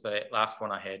Krios was the last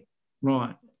one I had.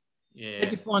 Right. Yeah.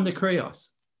 How'd you find the Krios?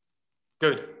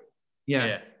 Good.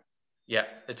 Yeah. Yeah.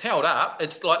 It's held up.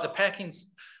 It's like the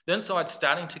inside's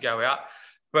starting to go out.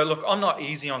 But look, I'm not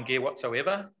easy on gear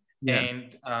whatsoever. Yeah.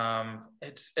 And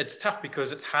it's tough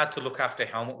because it's hard to look after a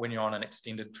helmet when you're on an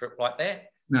extended trip like that.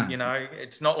 No. You know,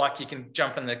 it's not like you can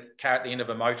jump in the car at the end of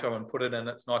a moto and put it in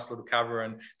its nice little cover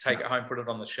and take it home, put it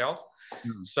on the shelf.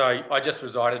 So I just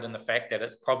resided in the fact that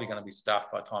it's probably going to be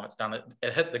stuffed by the time it's done.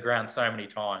 It hit the ground so many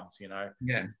times, you know.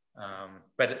 Yeah.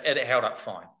 But it held up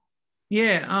fine.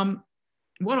 Yeah.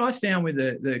 What I found with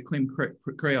the Klim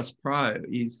Krios Pro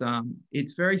is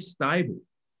it's very stable.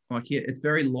 Like it's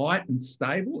very light and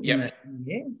stable. Yeah.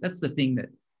 That's the thing that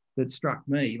struck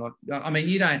me. Like, I mean,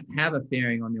 you don't have a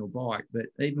fairing on your bike, but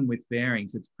even with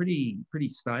fairings, it's pretty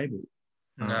stable.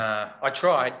 Nah, I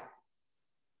tried.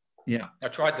 Yeah, I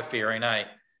tried the fairing,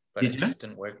 but it just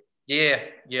didn't work. Yeah,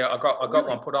 I got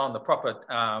one put on, the proper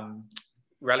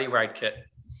rally raid kit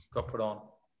got put on.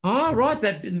 Oh, right,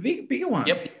 the bigger one.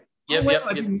 Yep.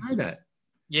 I didn't know that.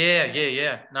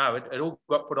 Yeah. No, it all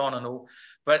got put on and all,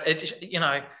 but it just, you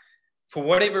know, for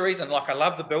whatever reason, like I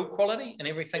love the build quality and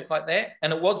everything like that.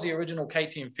 And it was the original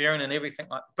KTM fairing and everything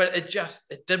but it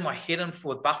did my head in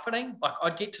for buffeting. Like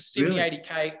I'd get to 70,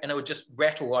 80K and it would just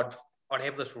rattle. I'd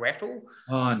have this rattle.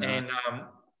 Oh, no. And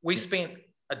we spent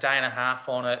a day and a half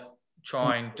on it,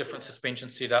 trying different suspension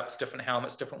setups, different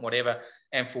helmets, different whatever.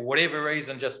 And for whatever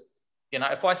reason, just, you know,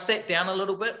 if I sat down a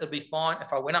little bit, it'd be fine.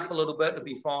 If I went up a little bit, it'd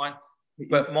be fine.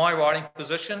 But my riding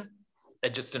position,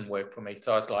 it just didn't work for me.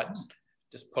 So I was like,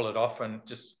 just pull it off and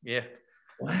just,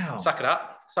 wow, suck it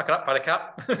up,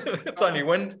 buttercup. It's only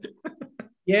wind.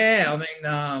 I mean,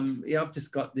 I've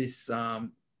just got this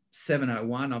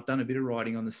 701. I've done a bit of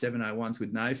riding on the 701s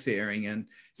with no fairing, and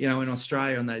you know, in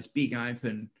Australia on those big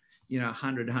open, you know,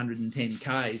 100, 110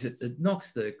 Ks, it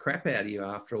knocks the crap out of you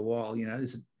after a while. You know,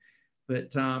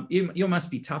 but you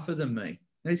must be tougher than me.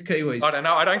 These Kiwis. I don't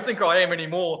know. I don't think I am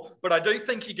anymore, but I do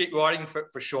think you get riding fit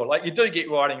for sure. Like you do get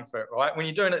riding fit, right? When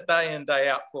you're doing it day in, day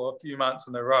out for a few months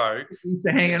in a row. Used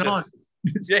to hanging on.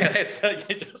 Yeah, it's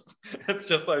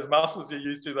just those muscles you're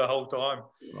used to the whole time.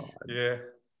 Right. Yeah.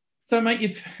 So, mate,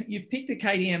 you've picked the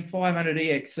KTM500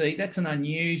 EXC. That's an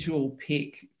unusual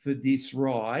pick for this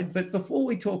ride. But before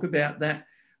we talk about that,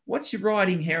 what's your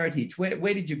riding heritage?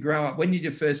 Where did you grow up? When did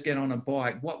you first get on a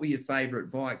bike? What were your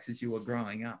favourite bikes as you were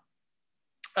growing up?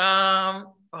 I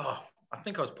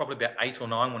think I was probably about 8 or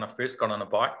 9 when I first got on a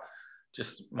bike.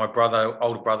 Just my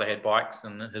older brother had bikes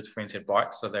and his friends had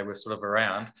bikes, so they were sort of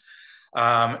around.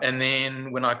 And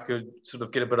then when I could sort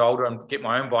of get a bit older and get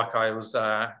my own bike, I was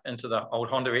into the old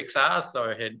Honda XRs. So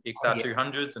I had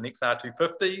XR200s and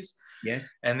XR250s.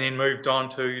 Yes. And then moved on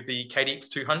to the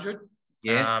KTX200.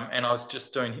 Yes. And I was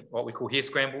just doing what we call hair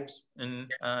scrambles in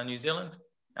New Zealand,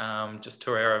 just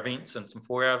 2-hour events and some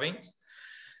 4-hour events.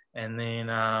 And then,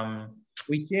 I had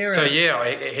a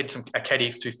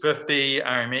KTX250,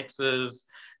 RMXs,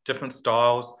 different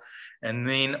styles. And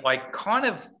then I kind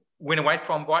of went away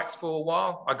from bikes for a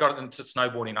while. I got into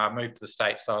snowboarding. I moved to the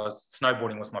States. So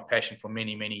snowboarding was my passion for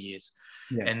many, many years.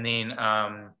 Yeah. And then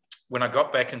when I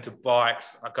got back into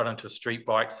bikes, I got into a street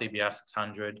bike, CBR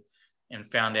 600, and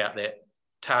found out that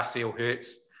tar seal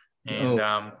hurts. And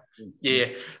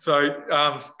so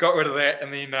got rid of that,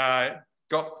 and then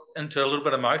got into a little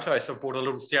bit of moto. So I bought a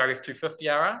little CRF 250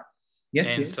 RR. Yes.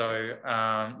 And so,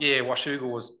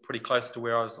 Washougal was pretty close to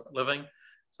where I was living.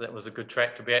 So that was a good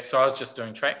track to be at. So I was just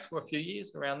doing tracks for a few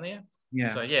years around there.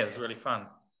 Yeah. So, it was really fun.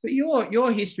 But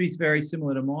your history is very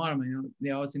similar to mine. I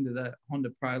mean, I was into the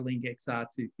Honda ProLink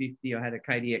XR250. I had a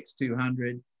KTX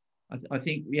 200. I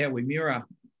think, we mirror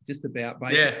just about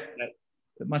basically that.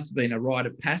 It must have been a rite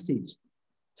of passage.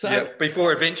 So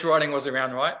before adventure riding was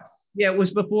around, right? Yeah, it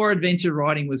was before adventure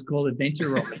riding was called adventure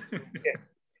riding.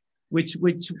 which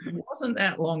wasn't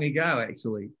that long ago,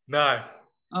 actually. No.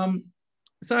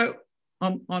 So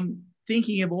I'm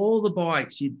thinking of all the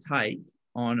bikes you'd take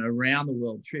on a round the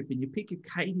world trip, and you pick a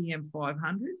KTM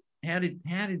 500. How did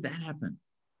that happen?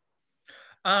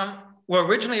 Well,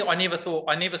 originally I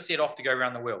never set off to go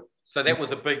around the world. So that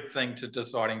was a big thing to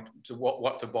deciding to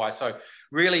what to buy. So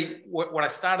really what I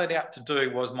started out to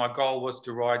do was, my goal was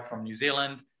to ride from New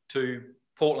Zealand to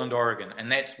Portland, Oregon.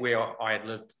 And that's where I had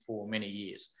lived for many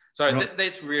years. So right.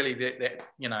 that's really that,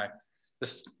 you know,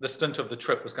 the stint of the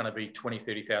trip was going to be 20,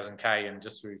 30,000 K and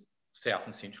just through South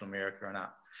and Central America and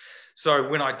up. So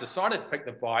when I decided to pick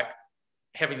the bike,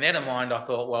 having that in mind, I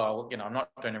thought, well, you know, I'm not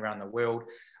doing around the world.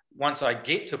 Once I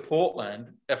get to Portland,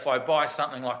 if I buy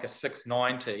something like a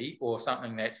 690 or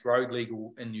something that's road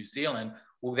legal in New Zealand,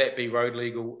 will that be road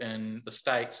legal in the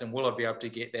States? And will I be able to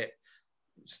get that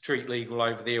street legal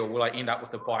over there? Or will I end up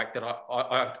with a bike that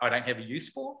I don't have a use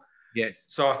for? Yes.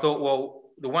 So I thought, well,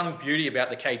 the one beauty about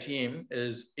the KTM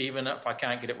is even if I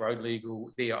can't get it road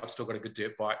legal there, I've still got a good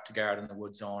dirt bike to go out in the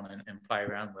woods on and play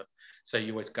around with. So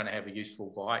you're always going to have a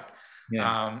useful bike.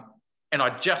 Yeah. And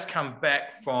I'd just come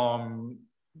back from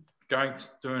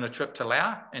doing a trip to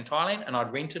Laos in Thailand, and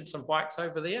I'd rented some bikes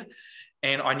over there,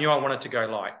 and I knew I wanted to go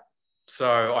light.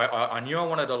 So I knew I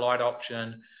wanted a light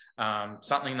option,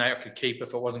 something that I could keep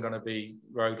if it wasn't going to be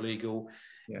road legal.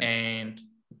 Yeah. And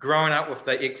growing up with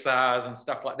the XRs and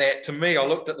stuff like that, to me, I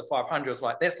looked at the 500, it's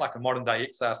like, that's like a modern day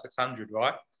XR 600,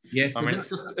 right? Yes. I mean,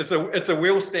 it's a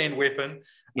wheel stand weapon.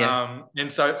 Yeah. And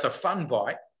so it's a fun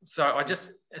bike. So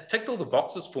it ticked all the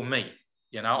boxes for me.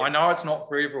 You know, yeah. I know it's not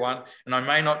for everyone, and I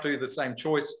may not do the same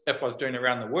choice if I was doing it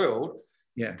around the world.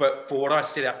 Yeah. But for what I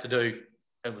set out to do,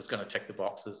 it was going to tick the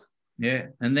boxes. Yeah.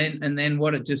 And then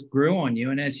what, it just grew on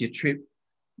you, and as your trip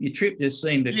just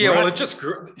seemed to grow. Well, it just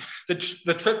grew. The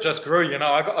trip just grew. You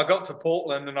know, I got to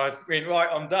Portland and I went, right,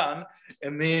 I'm done.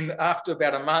 And then after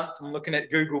about a month, I'm looking at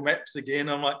Google Maps again.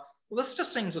 I'm like, well, this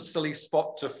just seems a silly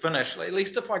spot to finish. At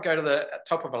least if I go to the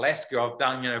top of Alaska, I've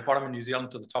done, you know, bottom of New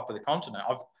Zealand to the top of the continent.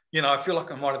 I feel like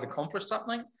I might have accomplished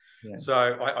something. Yeah. So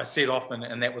I set off,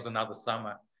 and that was another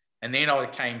summer. And then I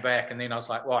came back, and then I was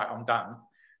like, right, I'm done.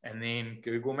 And then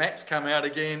Google Maps come out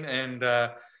again. And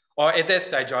at that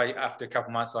stage, after a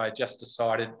couple of months, I had just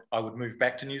decided I would move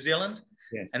back to New Zealand.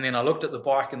 Yes. And then I looked at the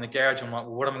bike in the garage. I'm like,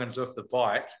 well, what am I going to do with the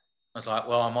bike? I was like,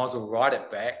 well, I might as well ride it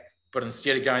back. But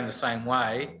instead of going the same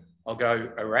way, I'll go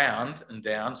around and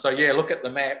down. So, yeah, look at the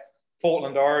map.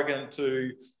 Portland, Oregon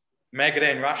to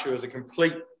Magadan, Russia is a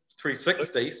complete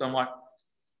 360. So I'm like,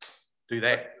 do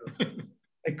that.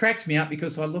 It cracks me up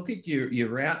because I look at your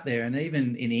route there, and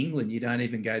even in England, you don't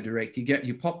even go direct.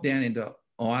 You pop down into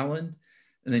Ireland,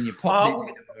 and then you pop down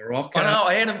into Morocco. I know,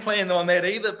 I hadn't planned on that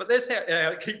either, but that's how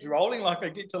it keeps rolling. Like, I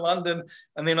get to London,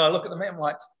 and then I look at the map, I'm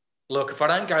like, look, if I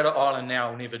don't go to Ireland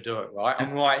now, I'll never do it, right?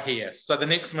 I'm right here. So the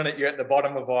next minute you're at the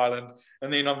bottom of Ireland,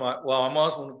 and then I'm like, well, I might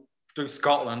as well do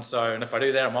Scotland. So, and if I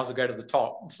do that, I might as well go to the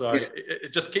top. So yeah.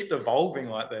 it just keeps evolving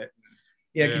like that.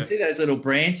 Yeah, I can see those little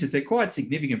branches. They're quite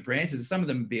significant branches. Some of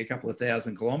them would be a couple of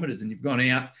thousand kilometres, and you've gone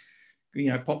out, you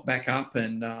know, popped back up.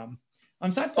 And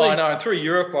I'm so pleased. I know. Through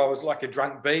Europe, I was like a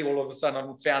drunk bee. All of a sudden,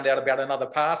 I found out about another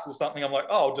pass or something. I'm like,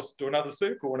 oh, I'll just do another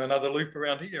circle and another loop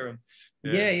around here. And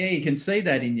yeah, you can see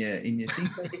that in your thing.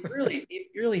 It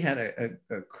really had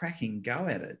a cracking go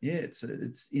at it. Yeah,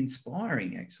 it's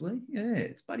inspiring, actually. Yeah,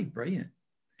 it's bloody brilliant.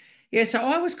 Yeah, so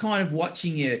I was kind of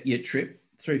watching your trip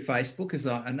through Facebook, because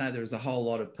I know there was a whole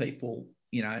lot of people,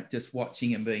 you know, just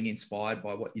watching and being inspired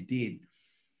by what you did.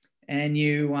 And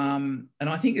you, and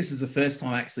I think this is the first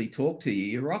time I actually talked to you.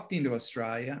 You rocked into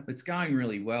Australia. It's going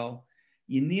really well.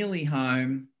 You're nearly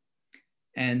home,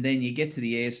 and then you get to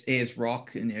the Ayers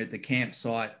Rock, and you're at the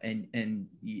campsite, and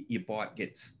your bike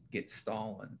gets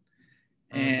stolen.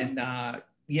 Mm-hmm. And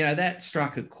you know, that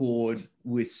struck a chord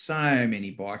with so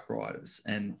many bike riders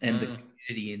and the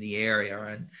community in the area.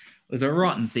 And it was a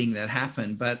rotten thing that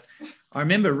happened. But I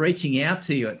remember reaching out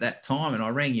to you at that time, and I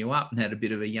rang you up and had a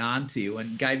bit of a yarn to you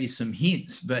and gave you some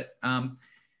hints. But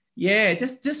yeah,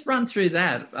 just run through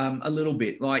that a little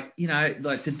bit. Like, you know,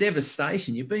 like the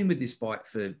devastation. You've been with this bike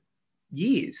for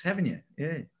years, haven't you?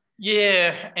 Yeah.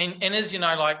 Yeah. And as you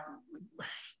know, like,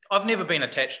 I've never been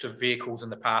attached to vehicles in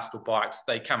the past or bikes.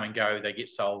 They come and go, they get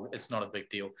sold. It's not a big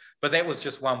deal. But that was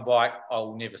just one bike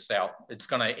I'll never sell. It's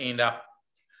going to end up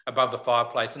above the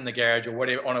fireplace in the garage or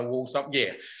whatever, on a wall, something.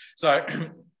 Yeah. So,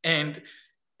 and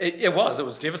it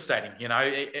was devastating. You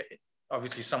know,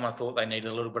 obviously someone thought they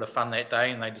needed a little bit of fun that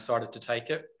day and they decided to take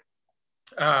it.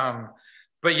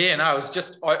 But yeah, no, it was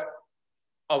just,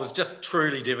 I was just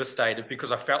truly devastated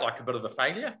because I felt like a bit of a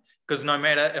failure, because no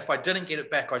matter if I didn't get it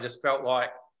back, I just felt like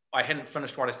I hadn't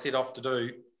finished what I set off to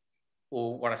do,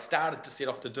 or what I started to set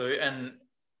off to do, and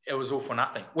it was all for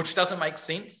nothing, which doesn't make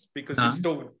sense because you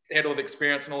still had all the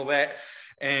experience and all that.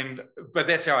 But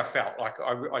that's how I felt. Like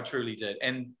I truly did.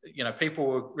 And people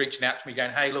were reaching out to me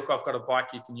going, "Hey, look, I've got a bike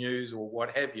you can use," or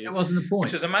what have you. That wasn't the point.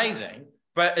 Which is amazing,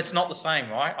 but it's not the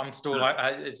same, right? I'm still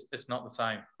it's not the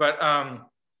same. But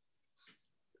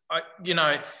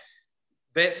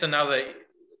that's another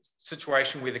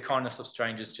situation where the kindness of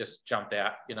strangers just jumped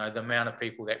out. The amount of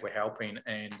people that were helping,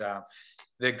 and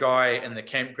the guy in the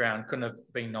campground couldn't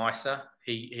have been nicer.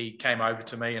 He came over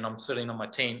to me, and I'm sitting on my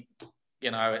tent,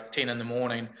 at 10 in the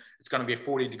morning. It's going to be a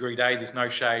 40-degree day. There's no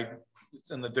shade. It's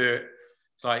in the dirt.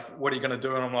 It's like, what are you going to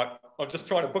do? And I'm like, I'm just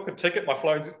trying to book a ticket. My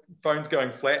phone's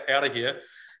going flat, out of here.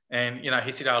 And,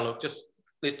 he said, "Oh, look,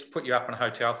 let's put you up in a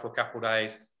hotel for a couple of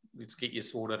days. Let's get you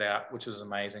sorted out," which was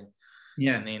amazing.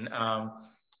 Yeah. And then,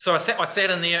 so I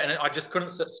sat in there, and I just couldn't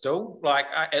sit still. Like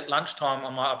at lunchtime,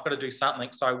 I'm like, I've got to do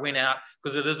something. So I went out,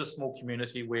 because it is a small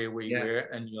community where we were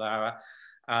in Ulara.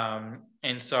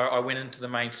 And so I went into the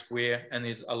main square, and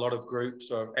there's a lot of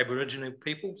groups of Aboriginal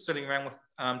people sitting around with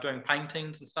doing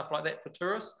paintings and stuff like that for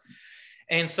tourists.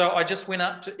 And so I just went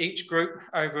up to each group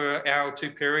over an hour or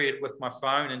two period with my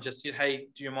phone and just said, "Hey,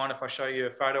 do you mind if I show you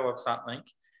a photo of something?"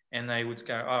 And they would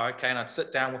go, "Oh, okay." And I'd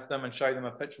sit down with them and show them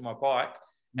a picture of my bike,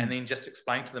 and then just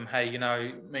explain to them, "Hey,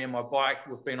 me and my bike,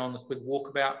 we've been on this big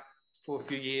walkabout for a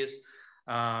few years.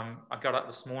 I got up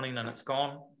this morning and it's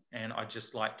gone. And I'd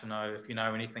just like to know if you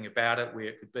know anything about it, where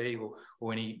it could be,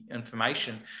 or any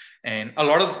information." And a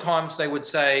lot of the times they would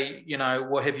say,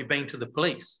 "Well, have you been to the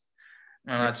police?"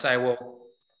 And I'd say, "Well,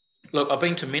 look, I've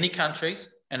been to many countries,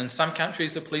 and in some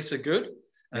countries the police are good,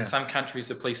 and in some countries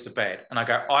the police are bad." And I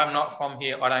go, "I'm not from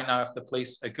here. I don't know if the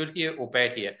police are good here or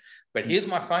bad here. But here's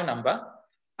my phone number.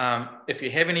 If you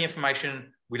have any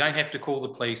information, we don't have to call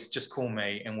the police. Just call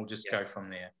me, and we'll just go from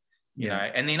there."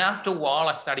 And then after a while,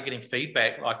 I started getting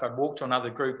feedback. Like I'd walk to another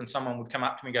group, and someone would come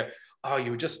up to me and go, "Oh,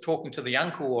 you were just talking to the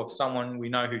uncle of someone we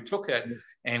know who took it,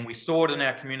 and we saw it in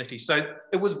our community." So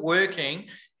it was working,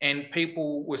 and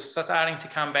people were starting to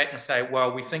come back and say,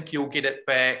 "Well, we think you'll get it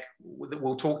back.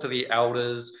 We'll talk to the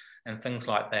elders," and things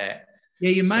like that.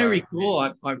 Yeah, you may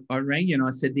recall I rang you and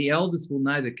I said the elders will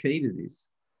know the key to this.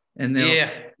 And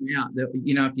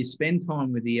if you spend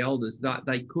time with the elders,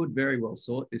 they could very well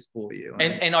sort this for you.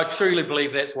 And I truly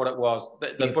believe that's what it was.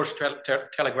 The Bush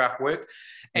Telegraph worked,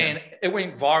 and it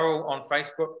went viral on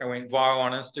Facebook. It went viral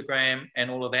on Instagram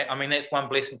and all of that. I mean, that's one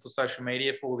blessing for social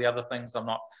media. For all the other things, I'm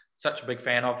not such a big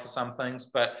fan of for some things,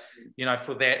 but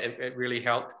for that, it really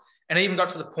helped. And I even got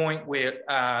to the point where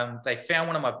they found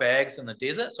one of my bags in the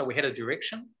desert, so we had a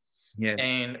direction. Yes.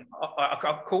 And I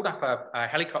called up a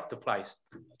helicopter place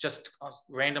just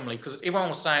randomly, because everyone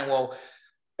was saying, "Well,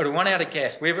 it'll run out of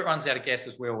gas. Wherever it runs out of gas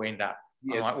is where we'll end up."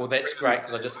 Yes. I'm like, "Well, that's great,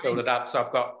 because I just filled it up. So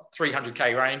I've got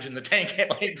 300k range in the tank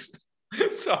at least."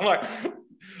 So I'm like,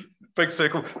 big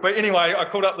circle. But anyway, I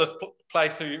called up this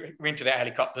place who rented out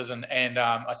helicopters, and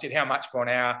I said, "How much for an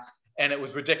hour?" And it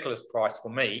was ridiculous price for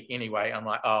me anyway. I'm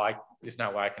like, there's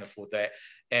no way I can afford that.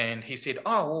 And he said,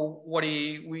 "Oh, well,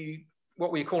 what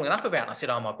were you calling up about?" And I said,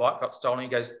 "Oh, my bike got stolen." He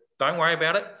goes, "Don't worry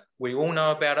about it. We all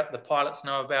know about it. The pilots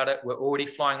know about it. We're already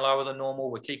flying lower than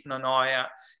normal. We're keeping an eye out."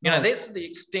 That's the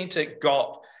extent it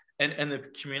got in the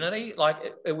community.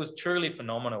 Like it was truly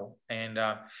phenomenal. And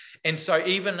so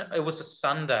even it was a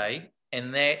Sunday,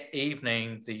 and that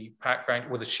evening the park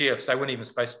ranger, the sheriffs, they weren't even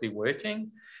supposed to be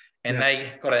working, and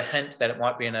they got a hint that it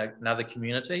might be in another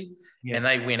community, and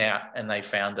they went out and they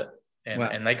found it.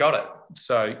 And they got it.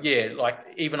 So like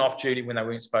even off duty when they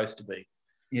weren't supposed to be.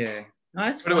 Yeah.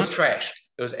 No, but it was trashed.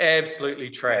 It was absolutely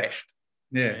trashed.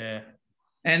 Yeah.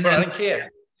 But I didn't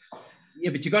care. Yeah,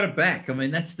 but you got it back. I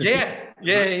mean, that's the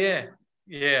Yeah.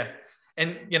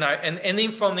 And and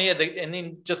then from there, and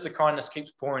then just the kindness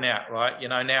keeps pouring out, right?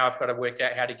 Now I've got to work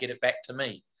out how to get it back to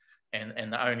me.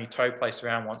 And the only tow place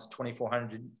around wants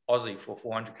 2,400 Aussie for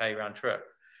 400k round trip.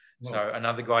 So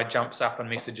another guy jumps up and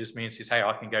messages me and says, "Hey,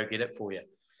 I can go get it for you."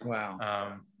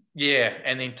 Wow.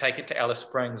 And then take it to Alice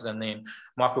Springs, and then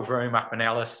Michael Vroom up in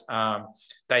Alice.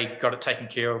 They got it taken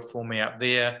care of for me up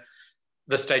there.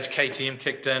 This stage KTM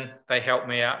kicked in. They helped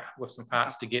me out with some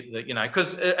parts to get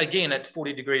because again, at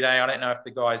 40-degree day, I don't know if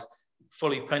the guy's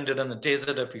fully pinned it in the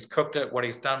desert, if he's cooked it, what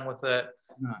he's done with it.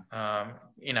 No.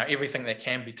 Everything that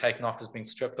can be taken off has been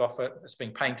stripped off it. It's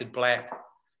been painted black.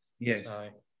 Yes. So,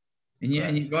 and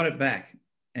you got it back,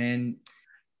 and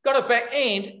got it back.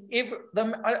 And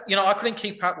I couldn't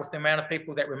keep up with the amount of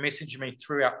people that were messaging me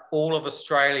throughout all of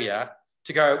Australia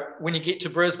to go, "When you get to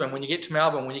Brisbane, when you get to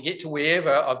Melbourne, when you get to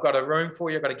wherever, I've got a room for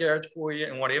you, I've got a garage for you,"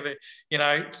 and whatever.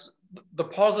 the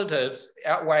positives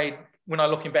outweighed when I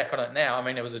looking back on it now. I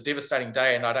mean, it was a devastating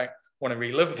day, and I don't want to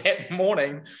relive that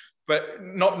morning, but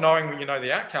not knowing when you know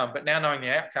the outcome. But now knowing the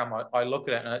outcome, I look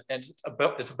at it, and it's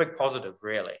a big positive,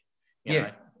 really. You know?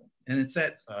 And it's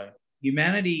that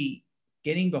humanity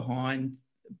getting behind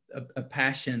a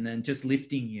passion and just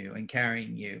lifting you and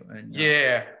carrying you. And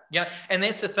and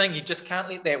that's the thing. You just can't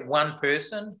let that one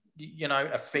person, you know,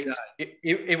 affect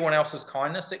everyone else's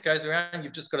kindness that goes around.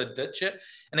 You've just got to ditch it.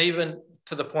 And even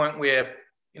to the point where,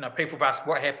 you know, people have asked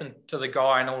what happened to the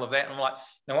guy and all of that. And I'm like,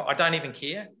 no, I don't even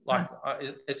care. Like,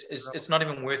 it's not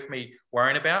even worth me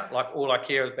worrying about. Like, all I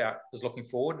care about is looking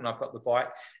forward, and I've got the bike,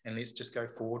 and let's just go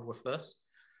forward with this.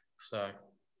 So,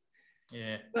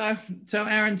 yeah. So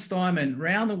Aaron Steinmann,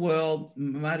 round the world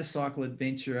motorcycle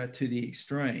adventurer to the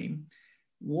extreme.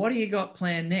 What do you got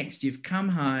planned next? You've come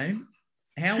home.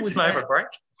 How was that? Over break.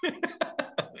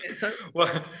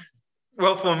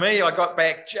 Well, for me, I got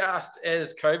back just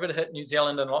as COVID hit New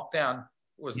Zealand and lockdown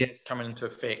was coming into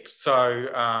effect. So,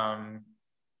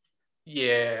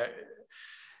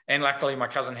 and luckily my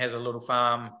cousin has a little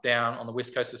farm down on the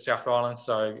west coast of South Island,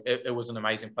 so it was an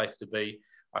amazing place to be.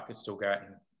 I could still go out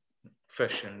and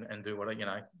fish and do what, you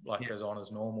know, life goes on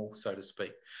as normal, so to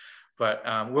speak. But,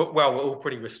 we're all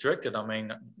pretty restricted. I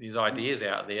mean, there's ideas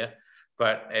out there.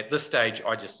 But at this stage,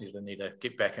 I just need to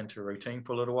get back into routine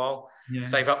for a little while,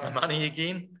 save up the money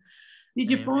again. Did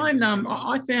you find,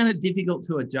 I found it difficult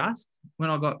to adjust when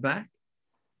I got back?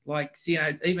 Like, you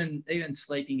know, even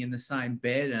sleeping in the same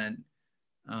bed, and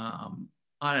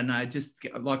I don't know, just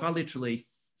like I literally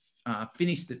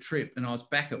finished the trip and I was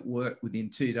back at work within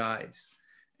 2 days.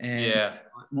 And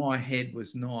my head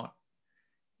was not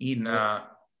in. So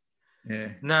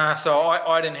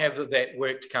I didn't have that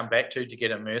work to come back to get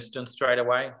immersed in straight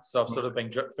away. So I've sort of been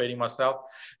drip feeding myself.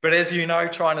 But as you know,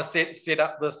 trying to set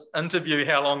up this interview,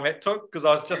 how long that took, because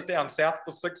I was just down south for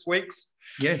 6 weeks.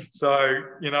 Yes. So,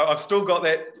 you know, I've still got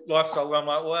that lifestyle where I'm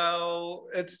like, well,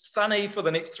 it's sunny for the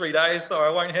next 3 days, so I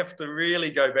won't have to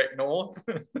really go back north.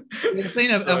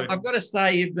 I've got to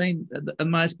say, you've been the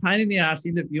most pain in the ass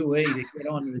interviewee to get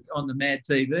on the Mad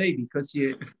TV, because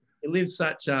you live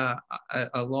such a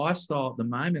lifestyle at the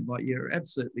moment. Like, you're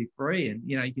absolutely free, and,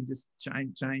 you know, you can just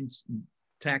change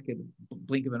tack at the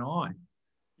blink of an eye.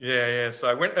 Yeah.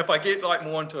 So if I get like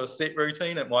more into a set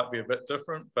routine, it might be a bit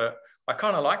different, but I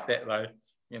kind of like that though,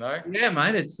 you know? Yeah,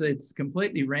 mate, it's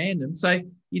completely random. So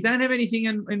you don't have anything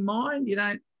in mind? You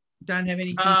don't have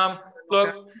anything?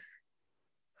 Look,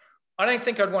 I don't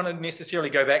think I'd want to necessarily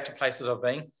go back to places I've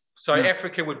been. So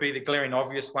Africa would be the glaring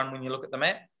obvious one when you look at the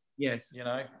map. Yes. You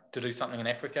know, to do something in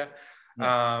Africa.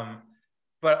 Yeah.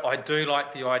 But I do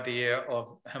like the idea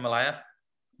of Himalaya.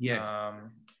 Yes.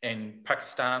 And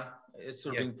Pakistan. It's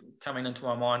sort of been coming into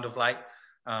my mind of late,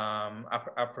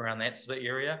 up around that sort of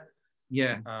area.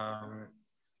 Yeah. I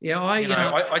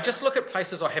just look at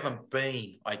places I haven't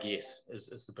been, I guess,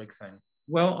 is the big thing.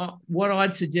 Well, what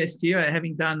I'd suggest to you,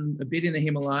 having done a bit in the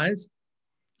Himalayas,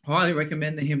 highly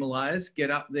recommend the Himalayas. Get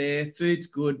up there. Food's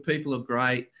good. People are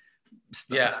great.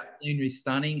 Scenery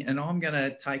stunning. And I'm going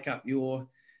to take up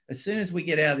as soon as we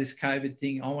get out of this COVID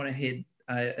thing, I want to head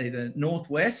either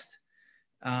northwest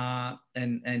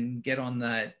and get on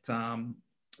that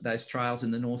those trails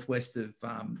in the northwest of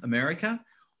America,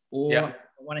 or I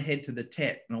want to head to the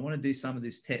Tet, and I want to do some of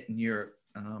this Tet in Europe.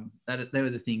 They were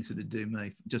the things that would do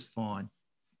me just fine.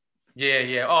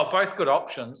 Yeah. Oh, both good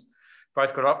options.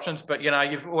 But, you know,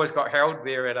 you've always got Harold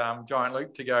there at Giant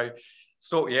Loop to go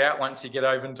sort you out once you get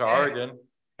over into Oregon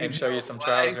and show you some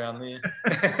trails around there.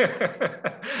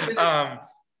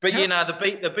 But, you know, the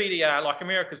BDR, like,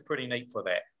 America's pretty neat for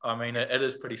that. I mean, it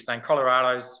is pretty stunning.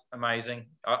 Colorado's amazing.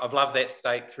 I've loved that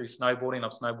state through snowboarding.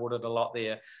 I've snowboarded a lot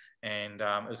there, and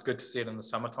it's good to see it in the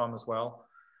summertime as well.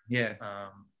 Yeah.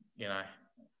 You know.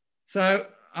 So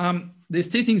there's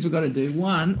two things we've got to do.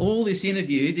 One, all this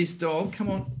interview, this dog, come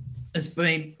on, has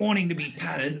been wanting to be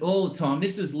patted all the time.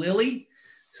 This is Lily.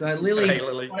 So Lily's, hey,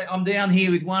 Lily. I'm down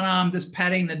here with one arm just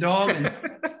patting the dog. And,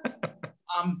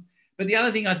 but the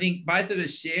other thing I think both of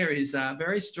us share is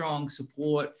very strong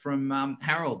support from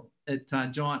Harold at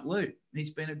Giant Loop.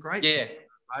 He's been a great support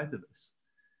for both of us.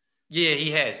 Yeah,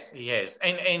 he has.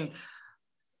 And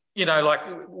you know, like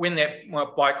when my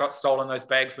bike got stolen, those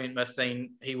bags went missing,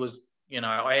 he was, you know,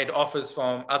 I had offers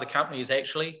from other companies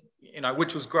actually, you know,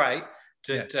 which was great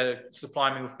to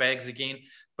supply me with bags again.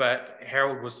 But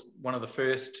Harold was one of the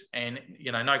first, and,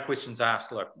 you know, no questions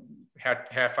asked, like,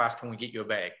 how fast can we get you a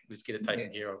bag? Let's get it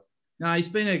taken care of. No, he's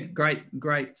been a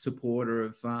great supporter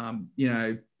of, you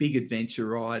know, big adventure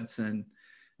rides and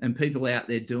people out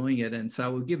there doing it. And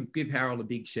so we'll give Harold a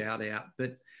big shout out.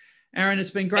 But Aaron,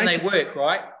 it's been great. And they work,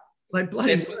 right? They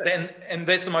bloody and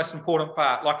that's the most important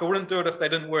part. Like I wouldn't do it if they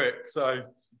didn't work. So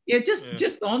yeah,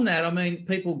 just on that, I mean,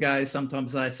 people go,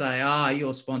 sometimes they say,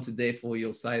 you're sponsored, therefore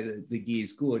you'll say that the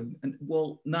gear's good. And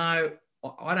well, no,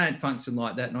 I don't function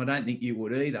like that, and I don't think you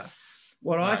would either.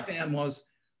 What I found was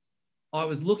I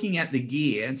was looking at the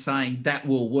gear and saying that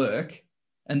will work,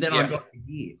 and then I got the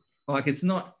gear. Like it's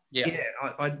not,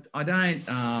 I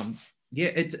don't,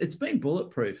 it's been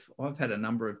bulletproof. I've had a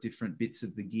number of different bits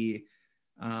of the gear.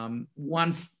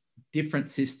 One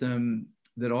different system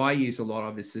that I use a lot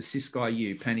of is the Cisco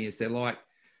panniers. They're like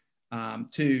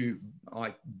two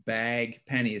like bag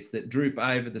panniers that droop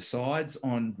over the sides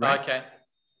on rack. Okay.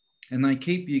 And they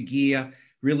keep your gear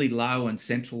really low and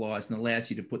centralized and allows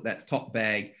you to put that top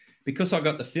bag, because I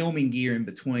got the filming gear in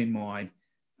between my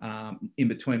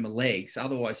legs.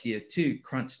 Otherwise you're too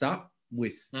crunched up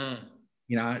with,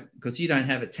 you know, because you don't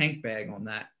have a tank bag on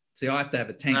that. See, I have to have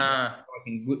a tank bag so I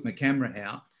can whip my camera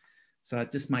out. So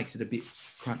it just makes it a bit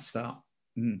crunched up.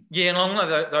 Yeah, and along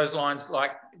those lines,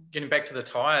 like getting back to the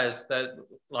tyres, that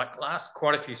like last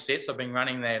quite a few sets I've been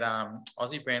running that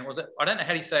Aussie brand. Was it? I don't know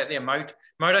how do you say it there.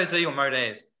 Moto Z or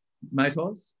Motaz?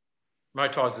 Motos.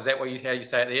 Motos, is that how you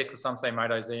say it there? Because some say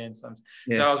Moto Z and some.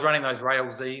 Yeah. So I was running those Rail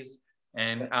Zs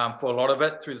and for a lot of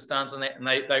it through the stunts and that, and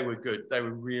they were good. They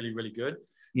were really, really good.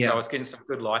 Yeah. So I was getting some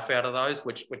good life out of those,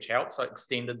 which helped. So I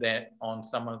extended that on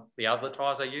some of the other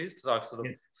tyres I used, because I've sort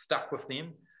of stuck with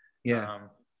them. Yeah.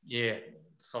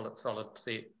 Solid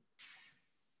set.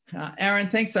 Aaron,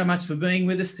 thanks so much for being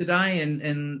with us today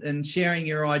and sharing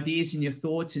your ideas and your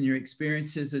thoughts and your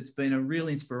experiences. It's been a real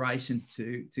inspiration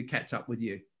to catch up with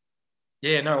you.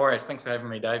 Yeah, no worries. Thanks for having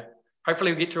me, Dave.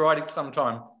 Hopefully we get to ride it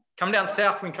sometime. Come down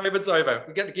south when COVID's over.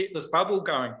 We've got to get this bubble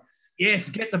going. Yes,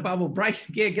 get the bubble break.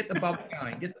 Yeah, get the bubble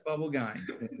going. Get the bubble going.